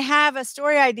 when I have a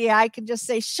story idea, I can just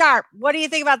say, Sharp, what do you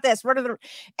think about this?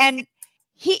 And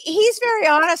he's very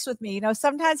honest with me. You know,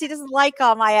 sometimes he doesn't like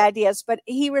all my ideas, but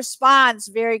he responds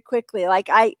very quickly.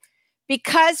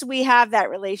 Because we have that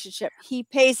relationship, he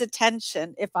pays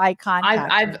attention if I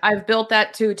contact him. I've built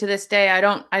that too to this day.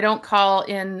 I don't call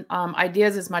in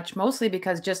ideas as much, mostly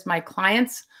because just my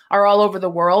clients are all over the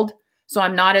world. So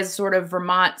I'm not as sort of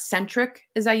Vermont centric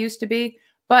as I used to be.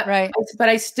 But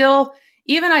I still,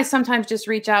 even I sometimes just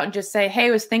reach out and just say, hey,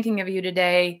 I was thinking of you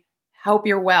today. Hope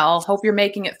you're well. Hope you're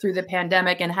making it through the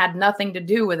pandemic, and had nothing to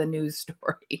do with a news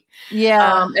story.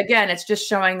 Yeah. Again, it's just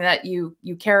showing that you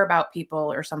care about people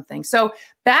or something. So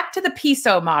back to the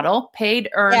PESO model, paid,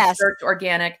 earned, search,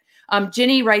 organic.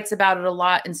 Ginny writes about it a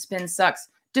lot in Spin Sucks.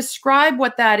 Describe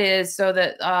what that is so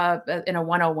that in a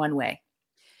 101 way.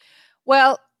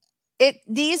 Well,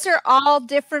 these are all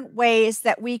different ways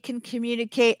that we can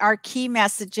communicate our key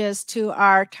messages to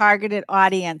our targeted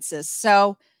audiences.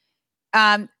 So,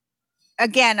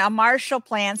 again, a Marshall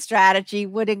Plan strategy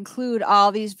would include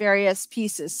all these various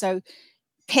pieces. So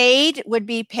Paid would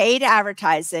be paid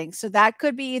advertising. So that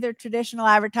could be either traditional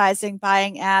advertising,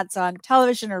 buying ads on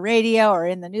television or radio or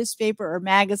in the newspaper or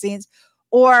magazines,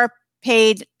 or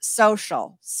paid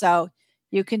social. So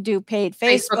you can do paid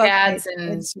Facebook ads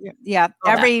and Instagram,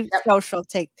 every social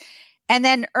take. And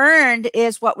then earned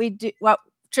is what we do, what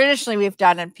traditionally we've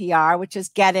done in PR, which is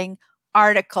getting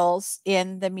articles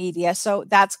in the media. So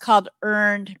that's called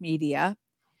earned media.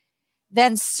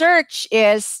 Then search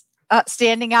is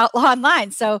standing out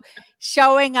online. So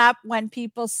showing up when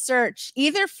people search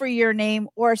either for your name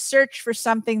or search for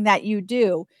something that you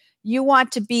do, you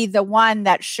want to be the one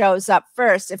that shows up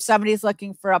first. If somebody's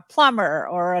looking for a plumber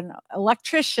or an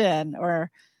electrician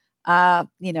or a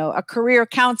career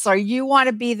counselor, you want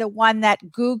to be the one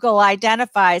that Google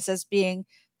identifies as being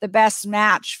the best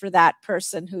match for that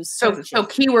person who's searching. So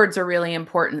keywords are really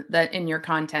important that in your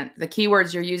content, the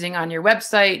keywords you're using on your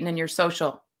website and in your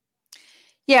social.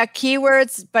 Yeah,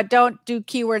 keywords, but don't do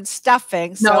keyword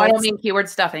stuffing. No, I don't mean keyword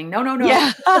stuffing. No.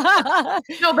 Yeah.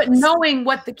 No, but knowing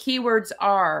what the keywords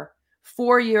are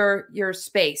for your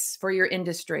space, for your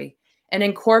industry, and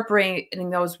incorporating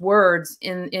those words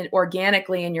in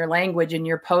organically in your language, in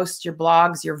your posts, your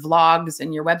blogs, your vlogs,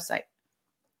 and your website.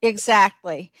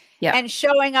 Exactly. Yeah. And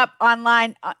showing up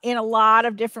online in a lot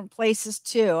of different places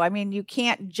too. I mean, you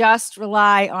can't just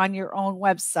rely on your own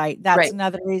website. That's right.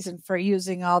 Another reason for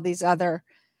using all these other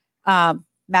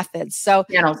methods. So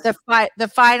channels.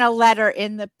 The final letter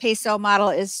in the PESO model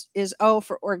is O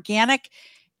for organic.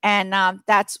 And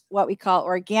that's what we call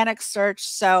organic search.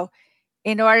 So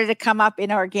in order to come up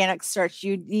in organic search,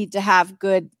 you need to have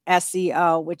good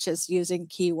SEO, which is using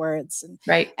keywords.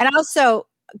 Right. And also,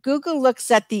 Google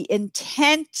looks at the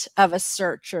intent of a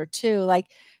searcher too. Like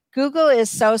Google is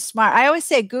so smart. I always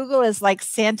say Google is like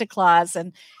Santa Claus,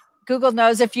 and Google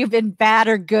knows if you've been bad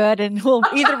or good and will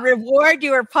either reward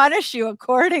you or punish you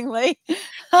accordingly.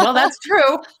 Well, that's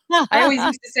true. I always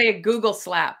used to say a Google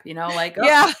slap, like,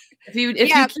 yeah. If you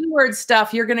keyword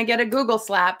stuff, you're going to get a Google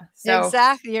slap. So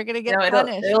exactly. You're going to get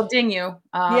punished. It'll ding you.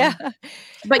 Yeah.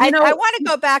 But I want to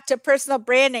go back to personal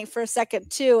branding for a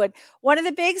second too. And one of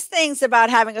the biggest things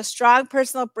about having a strong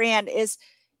personal brand is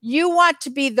you want to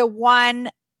be the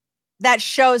one that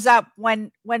shows up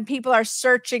when people are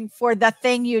searching for the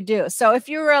thing you do. So if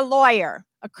you're a lawyer,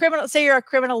 say you're a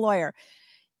criminal lawyer,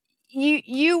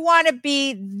 you want to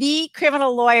be the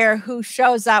criminal lawyer who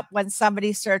shows up when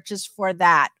somebody searches for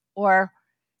that. Or,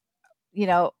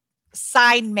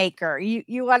 sign maker.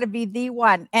 You want to be the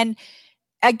one. And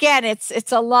again,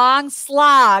 it's a long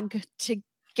slog to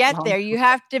get there. You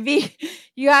have to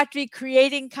be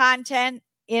creating content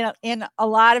in a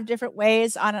lot of different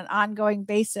ways on an ongoing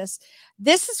basis.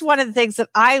 This is one of the things that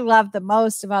I love the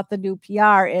most about the new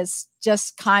PR is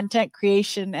just content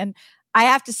creation. And I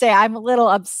have to say, I'm a little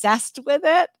obsessed with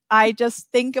it. I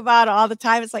just think about it all the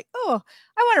time. It's like, oh,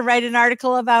 I want to write an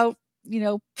article about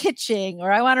pitching,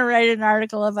 or I want to write an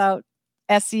article about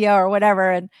SEO or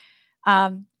whatever. And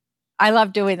I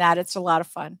love doing that. It's a lot of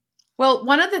fun. Well,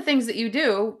 one of the things that you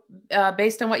do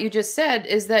based on what you just said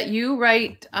is that you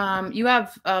write, you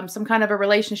have some kind of a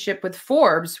relationship with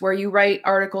Forbes where you write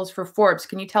articles for Forbes.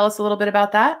 Can you tell us a little bit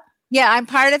about that? Yeah, I'm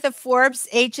part of the Forbes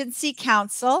Agency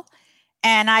Council,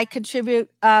 and I contribute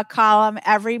a column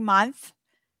every month.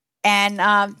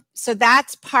 And so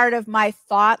that's part of my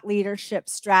thought leadership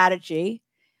strategy.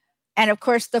 And of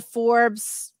course, the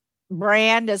Forbes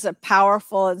brand is a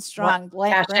powerful and strong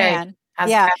brand.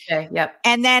 Cachet. Yep.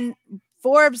 And then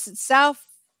Forbes itself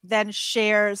then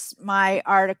shares my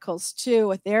articles too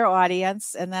with their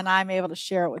audience. And then I'm able to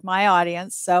share it with my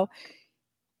audience. So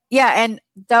yeah, and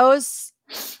those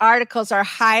articles are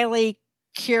highly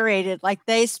curated. Like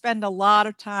they spend a lot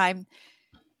of time,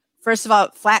 first of all,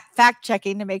 fact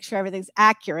checking to make sure everything's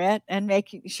accurate and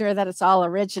making sure that it's all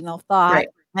original thought.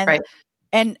 Right.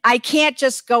 And I can't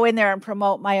just go in there and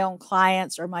promote my own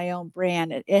clients or my own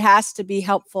brand. It has to be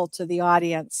helpful to the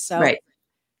audience. So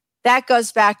that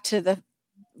goes back to the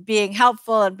being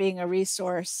helpful and being a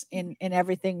resource in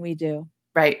everything we do.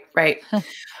 Right.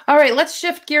 All right, let's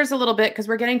shift gears a little bit because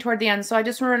we're getting toward the end. So I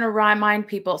just want to remind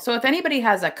people. So if anybody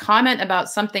has a comment about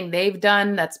something they've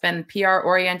done that's been PR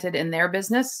oriented in their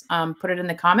business, put it in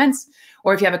the comments.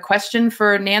 Or if you have a question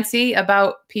for Nancy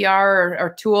about PR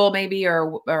or tool maybe,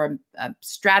 or a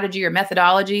strategy or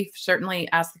methodology, certainly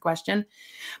ask the question.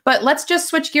 But let's just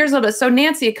switch gears a little bit. So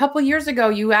Nancy, a couple of years ago,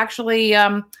 you actually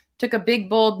took a big,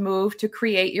 bold move to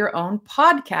create your own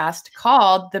podcast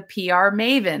called The PR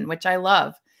Maven, which I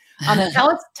love.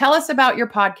 Tell us about your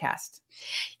podcast.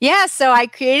 Yeah, so I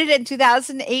created it in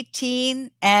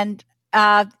 2018, and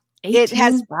it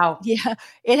has, Wow. yeah,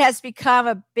 it has become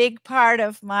a big part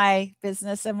of my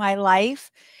business and my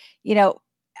life. You know,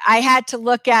 I had to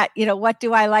look at, what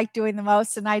do I like doing the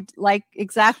most? And I like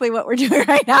exactly what we're doing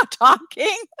right now,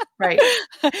 talking. Right.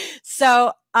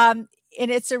 So, and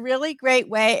it's a really great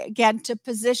way, again, to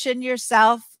position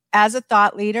yourself as a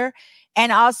thought leader,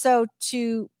 and also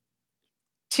to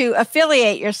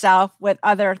affiliate yourself with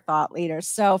other thought leaders.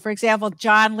 So, for example,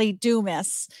 John Lee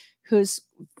Dumas, who's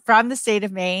from the state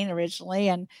of Maine originally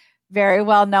and very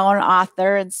well-known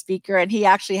author and speaker, and he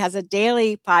actually has a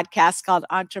daily podcast called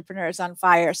Entrepreneurs on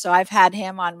Fire. So I've had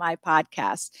him on my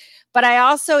podcast. But I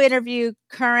also interview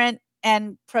current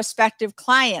and prospective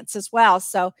clients as well.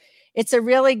 So it's a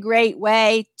really great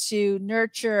way to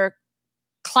nurture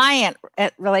client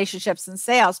relationships and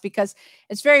sales, because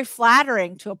it's very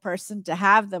flattering to a person to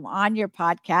have them on your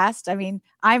podcast. I mean,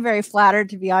 I'm very flattered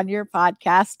to be on your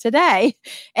podcast today.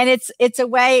 And it's a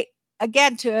way,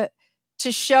 again, to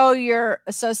show your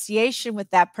association with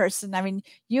that person. I mean,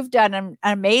 you've done an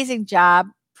amazing job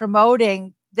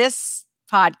promoting this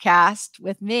podcast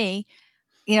with me,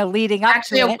 leading up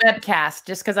Actually to a it. webcast,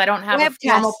 just because I don't have a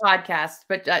formal podcast,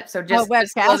 but so just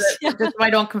so I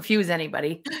don't confuse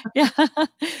anybody. Yeah.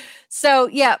 So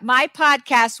yeah, my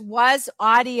podcast was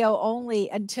audio only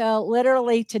until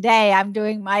literally today. I'm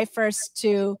doing my first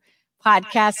 2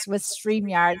 podcasts with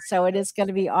StreamYard. So it is going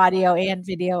to be audio and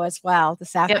video as well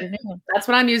this afternoon. That's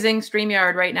what I'm using,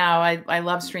 StreamYard, right now. I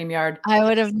love StreamYard. I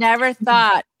would have never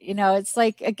thought, it's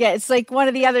like, again, it's like one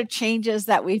of the other changes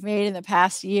that we've made in the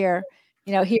past year.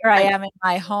 Here I am in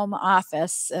my home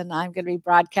office, and I'm going to be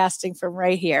broadcasting from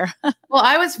right here. Well,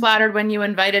 I was flattered when you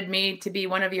invited me to be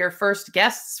one of your first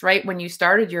guests, right? When you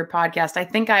started your podcast. I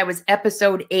think I was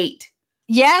episode 8.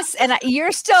 Yes. And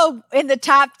you're still in the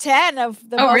top 10 of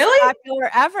the most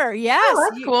popular ever. Yes. Oh,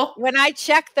 that's cool. When I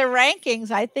check the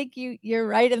rankings, I think you're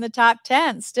right in the top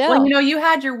 10 still. Well, you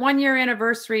had your 1-year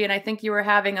anniversary, and I think you were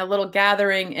having a little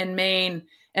gathering in Maine.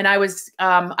 And I was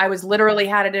literally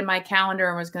had it in my calendar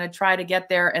and was going to try to get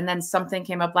there. And then something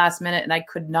came up last minute and I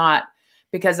could not,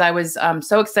 because I was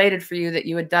so excited for you that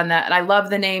you had done that. And I love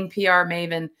the name PR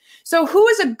Maven. So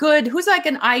who's like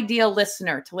an ideal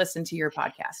listener to listen to your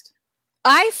podcast?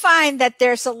 I find that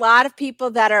there's a lot of people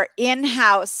that are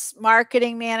in-house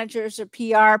marketing managers or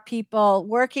PR people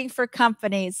working for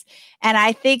companies. And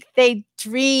I think they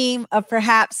dream of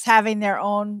perhaps having their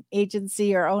own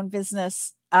agency or own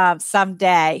business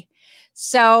someday.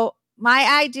 So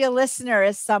my ideal listener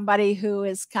is somebody who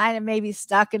is kind of maybe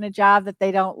stuck in a job that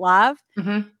they don't love.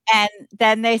 Mm-hmm. And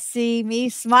then they see me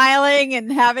smiling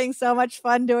and having so much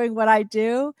fun doing what I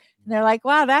do. And they're like,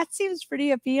 wow, that seems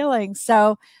pretty appealing.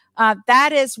 So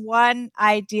that is one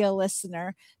ideal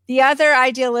listener. The other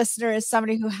ideal listener is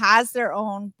somebody who has their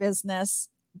own business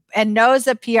and knows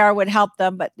that PR would help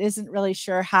them, but isn't really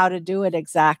sure how to do it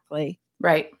exactly.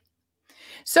 Right.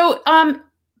 So,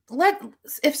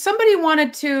 if somebody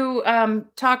wanted to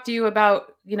talk to you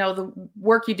about, the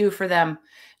work you do for them,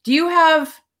 do you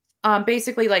have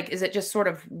basically, like, is it just sort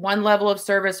of one level of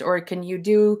service, or can you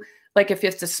do, like, if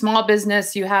it's a small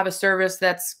business, you have a service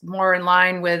that's more in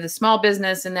line with a small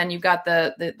business, and then you've got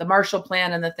the Marshall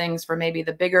Plan and the things for maybe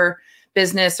the bigger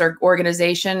business or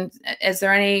organization? Is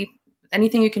there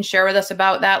anything you can share with us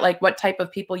about that? Like, what type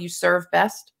of people you serve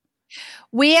best?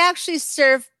 We actually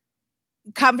serve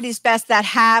companies best that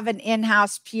have an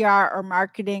in-house PR or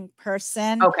marketing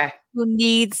person who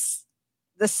needs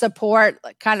the support,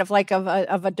 kind of like of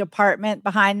a department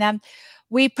behind them.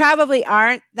 We probably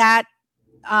aren't that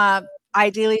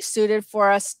ideally suited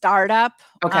for a startup.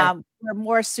 We're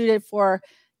more suited for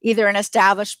either an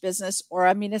established business or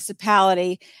a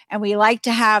municipality. And we like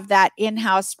to have that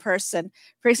in-house person.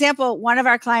 For example, one of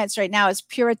our clients right now is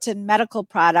Puritan Medical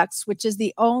Products, which is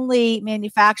the only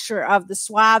manufacturer of the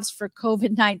swabs for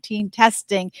COVID-19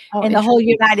 testing in the whole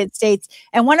United States.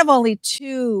 And one of only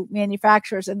 2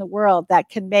 manufacturers in the world that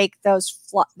can make those,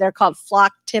 they're called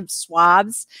flock tip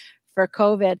swabs for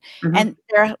COVID. Mm-hmm. And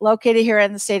they're located here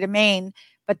in the state of Maine,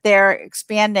 but they're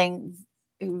expanding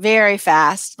very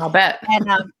fast. I'll bet.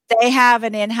 And they have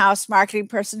an in-house marketing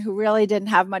person who really didn't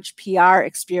have much PR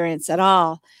experience at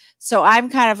all. So I'm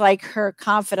kind of like her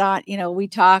confidant. We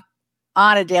talk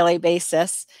on a daily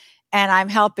basis, and I'm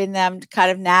helping them to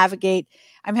kind of navigate.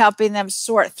 I'm helping them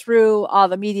sort through all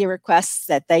the media requests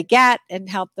that they get and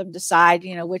help them decide,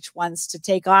 which ones to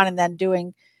take on, and then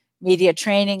doing media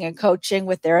training and coaching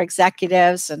with their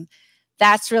executives. And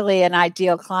that's really an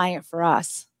ideal client for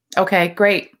us. Okay,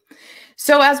 great.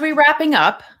 So as we're wrapping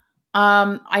up,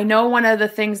 I know one of the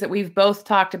things that we've both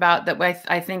talked about that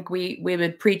I think we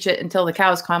would preach it until the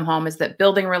cows come home is that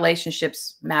building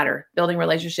relationships matter. Building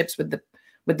relationships with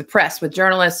the press, with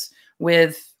journalists,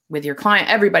 with your client,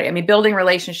 everybody. I mean, building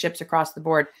relationships across the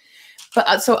board.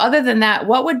 But so other than that,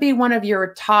 what would be one of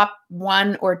your top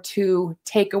 1 or 2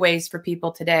 takeaways for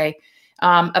people today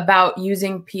about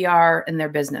using PR in their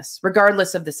business,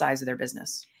 regardless of the size of their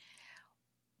business?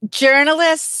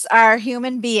 Journalists are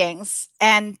human beings,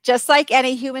 and just like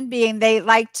any human being, they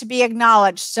like to be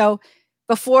acknowledged. So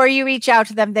before you reach out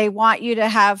to them, they want you to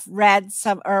have read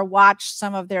some or watched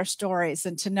some of their stories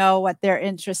and to know what they're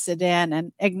interested in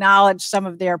and acknowledge some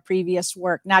of their previous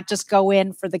work, not just go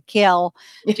in for the kill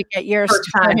to get your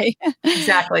story.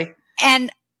 Exactly.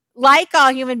 And like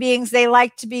all human beings, they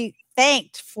like to be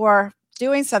thanked for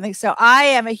doing something. So I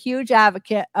am a huge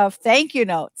advocate of thank you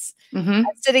notes. I'm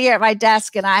sitting here at my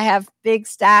desk and I have big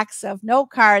stacks of note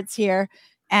cards here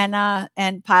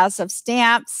and piles of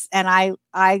stamps, and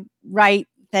I write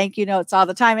thank you notes all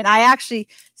the time. And I actually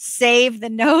save the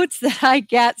notes that I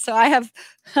get. So I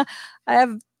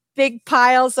have big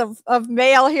piles of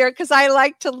mail here because I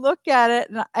like to look at it.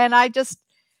 And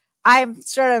I'm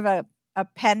sort of a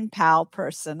pen pal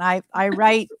person. I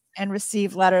write and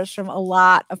receive letters from a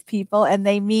lot of people, and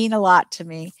they mean a lot to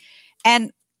me.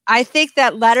 And I think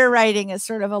that letter writing is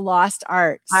sort of a lost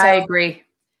art. So, I agree.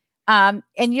 And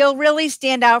you'll really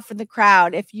stand out from the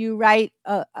crowd if you write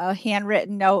a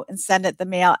handwritten note and send it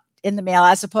in the mail,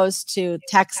 as opposed to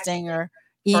texting or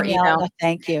email.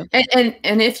 Thank you. And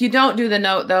if you don't do the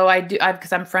note, though,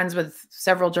 because I'm friends with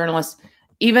several journalists,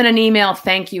 even an email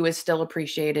thank you is still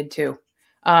appreciated too.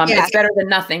 It's better than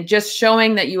nothing. Just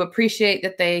showing that you appreciate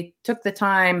that they took the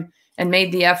time and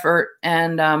made the effort.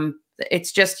 And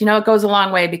it's just, it goes a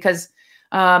long way, because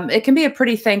it can be a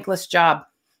pretty thankless job,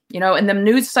 and the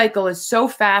news cycle is so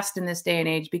fast in this day and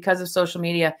age because of social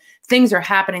media. Things are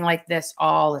happening like this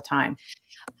all the time.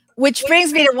 Which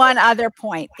brings me to one other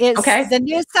point is the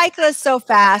news cycle is so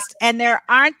fast, and there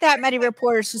aren't that many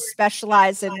reporters who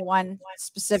specialize in one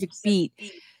specific beat.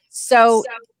 So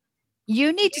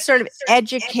you need to sort of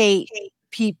educate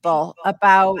people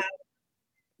about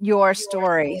your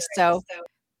story. So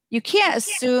you can't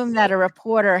assume that a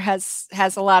reporter has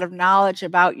a lot of knowledge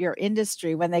about your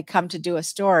industry when they come to do a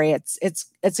story. It's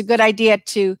a good idea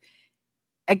to,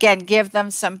 again, give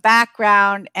them some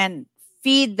background and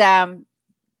feed them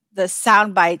the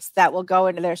sound bites that will go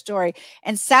into their story.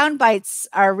 And sound bites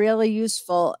are really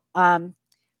useful.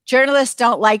 Journalists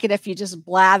don't like it if you just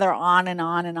blather on and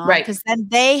on and on, because then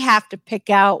they have to pick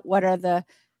out what are the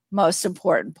most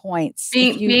important points.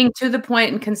 Being to the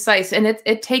point and concise, and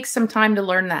it takes some time to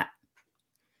learn that.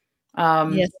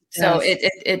 Yes,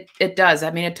 it does.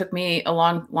 I mean, it took me a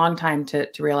long time to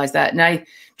realize that, and I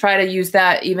try to use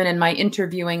that even in my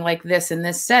interviewing like this in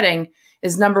this setting.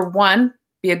 Is number 1,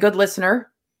 be a good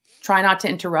listener, try not to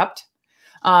interrupt,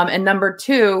 and number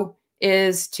 2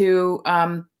 is to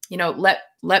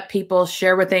let people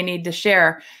share what they need to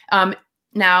share.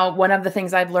 Now, one of the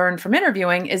things I've learned from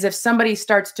interviewing is if somebody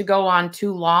starts to go on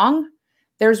too long,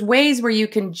 there's ways where you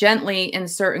can gently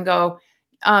insert and go,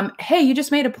 hey, you just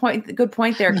made a good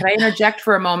point there. Can I interject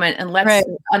for a moment and let's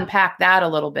unpack that a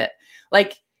little bit?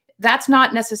 Like, that's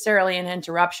not necessarily an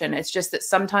interruption. It's just that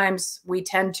sometimes we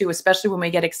tend to, especially when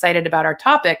we get excited about our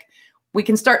topic, we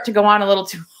can start to go on a little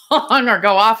too long or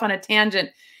go off on a tangent.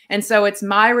 And so it's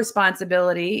my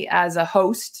responsibility as a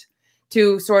host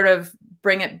to sort of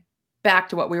bring it back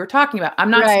to what we were talking about. I'm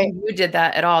not saying you did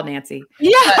that at all, Nancy.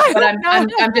 Yeah, but I'm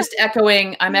just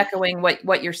echoing. I'm echoing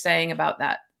what you're saying about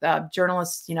that.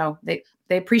 Journalists, they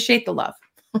appreciate the love.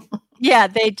 Yeah,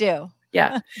 they do.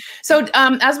 Yeah. So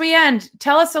as we end,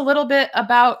 tell us a little bit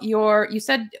about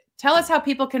tell us how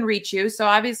people can reach you. So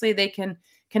obviously they can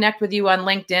connect with you on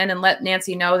LinkedIn, and let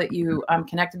Nancy know that you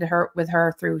connected with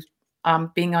her through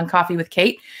being on Coffee with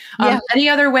Kate. Any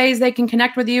other ways they can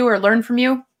connect with you or learn from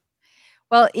you?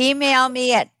 Well, email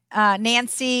me at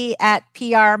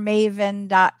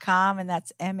nancy@prmaven.com, and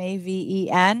that's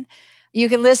MAVEN. You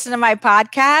can listen to my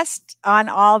podcast on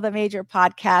all the major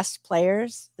podcast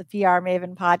players, the PR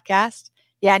Maven podcast.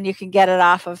 Yeah, and you can get it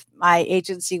off of my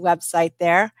agency website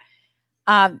there.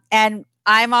 And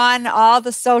I'm on all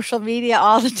the social media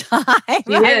all the time.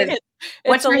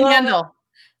 What's your handle?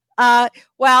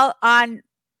 Well, on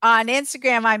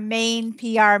Instagram, I'm Maine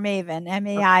PR Maven,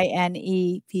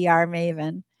 MAINE PR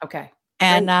Maven. Okay.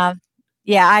 And I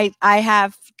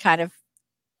have kind of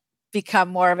become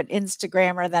more of an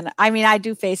Instagrammer than, I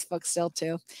do Facebook still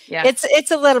too. Yeah.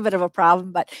 It's a little bit of a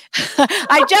problem, but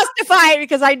I justify it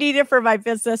because I need it for my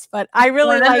business, but I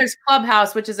really there's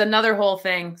Clubhouse, which is another whole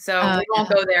thing. So we won't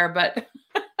go there, but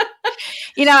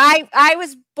I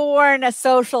was born a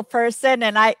social person,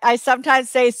 and I sometimes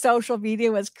say social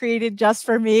media was created just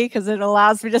for me because it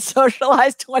allows me to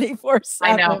socialize 24/7.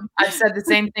 I know. I've said the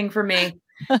same thing for me.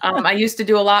 I used to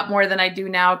do a lot more than I do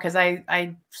now because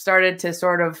I started to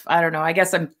sort of, I don't know, I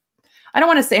don't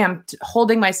want to say I'm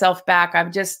holding myself back.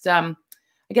 I'm just, I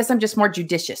guess I'm just more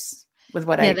judicious with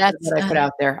what I put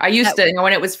out there. I used to,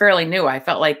 when it was fairly new, I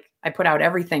felt like I put out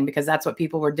everything because that's what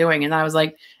people were doing. And I was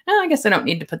like, I guess I don't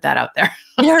need to put that out there.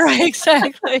 You're right.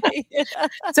 Exactly.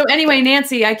 So anyway,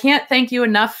 Nancy, I can't thank you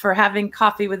enough for having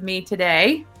coffee with me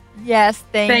today. Yes.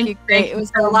 Thank you. Thank it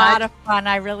was you so a lot much. of fun.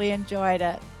 I really enjoyed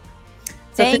it.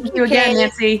 So thank you again,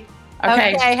 Nancy.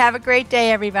 Okay. Have a great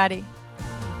day, everybody.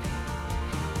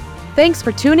 Thanks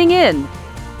for tuning in.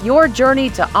 Your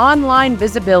journey to online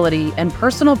visibility and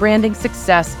personal branding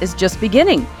success is just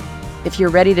beginning. If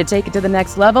you're ready to take it to the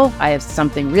next level, I have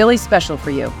something really special for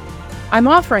you. I'm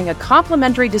offering a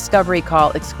complimentary discovery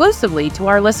call exclusively to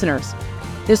our listeners.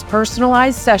 This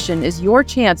personalized session is your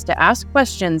chance to ask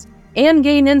questions and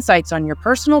gain insights on your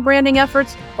personal branding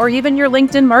efforts or even your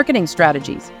LinkedIn marketing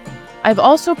strategies. I've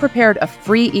also prepared a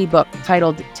free ebook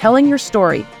titled Telling Your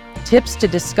Story: Tips to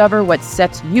Discover What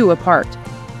Sets You Apart.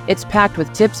 It's packed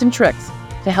with tips and tricks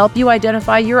to help you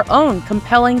identify your own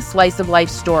compelling slice of life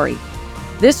story.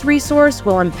 This resource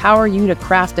will empower you to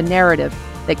craft a narrative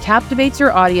that captivates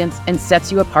your audience and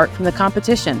sets you apart from the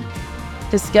competition.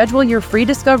 To schedule your free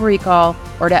discovery call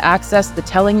or to access the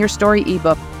Telling Your Story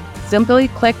ebook, simply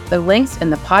click the links in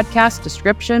the podcast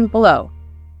description below.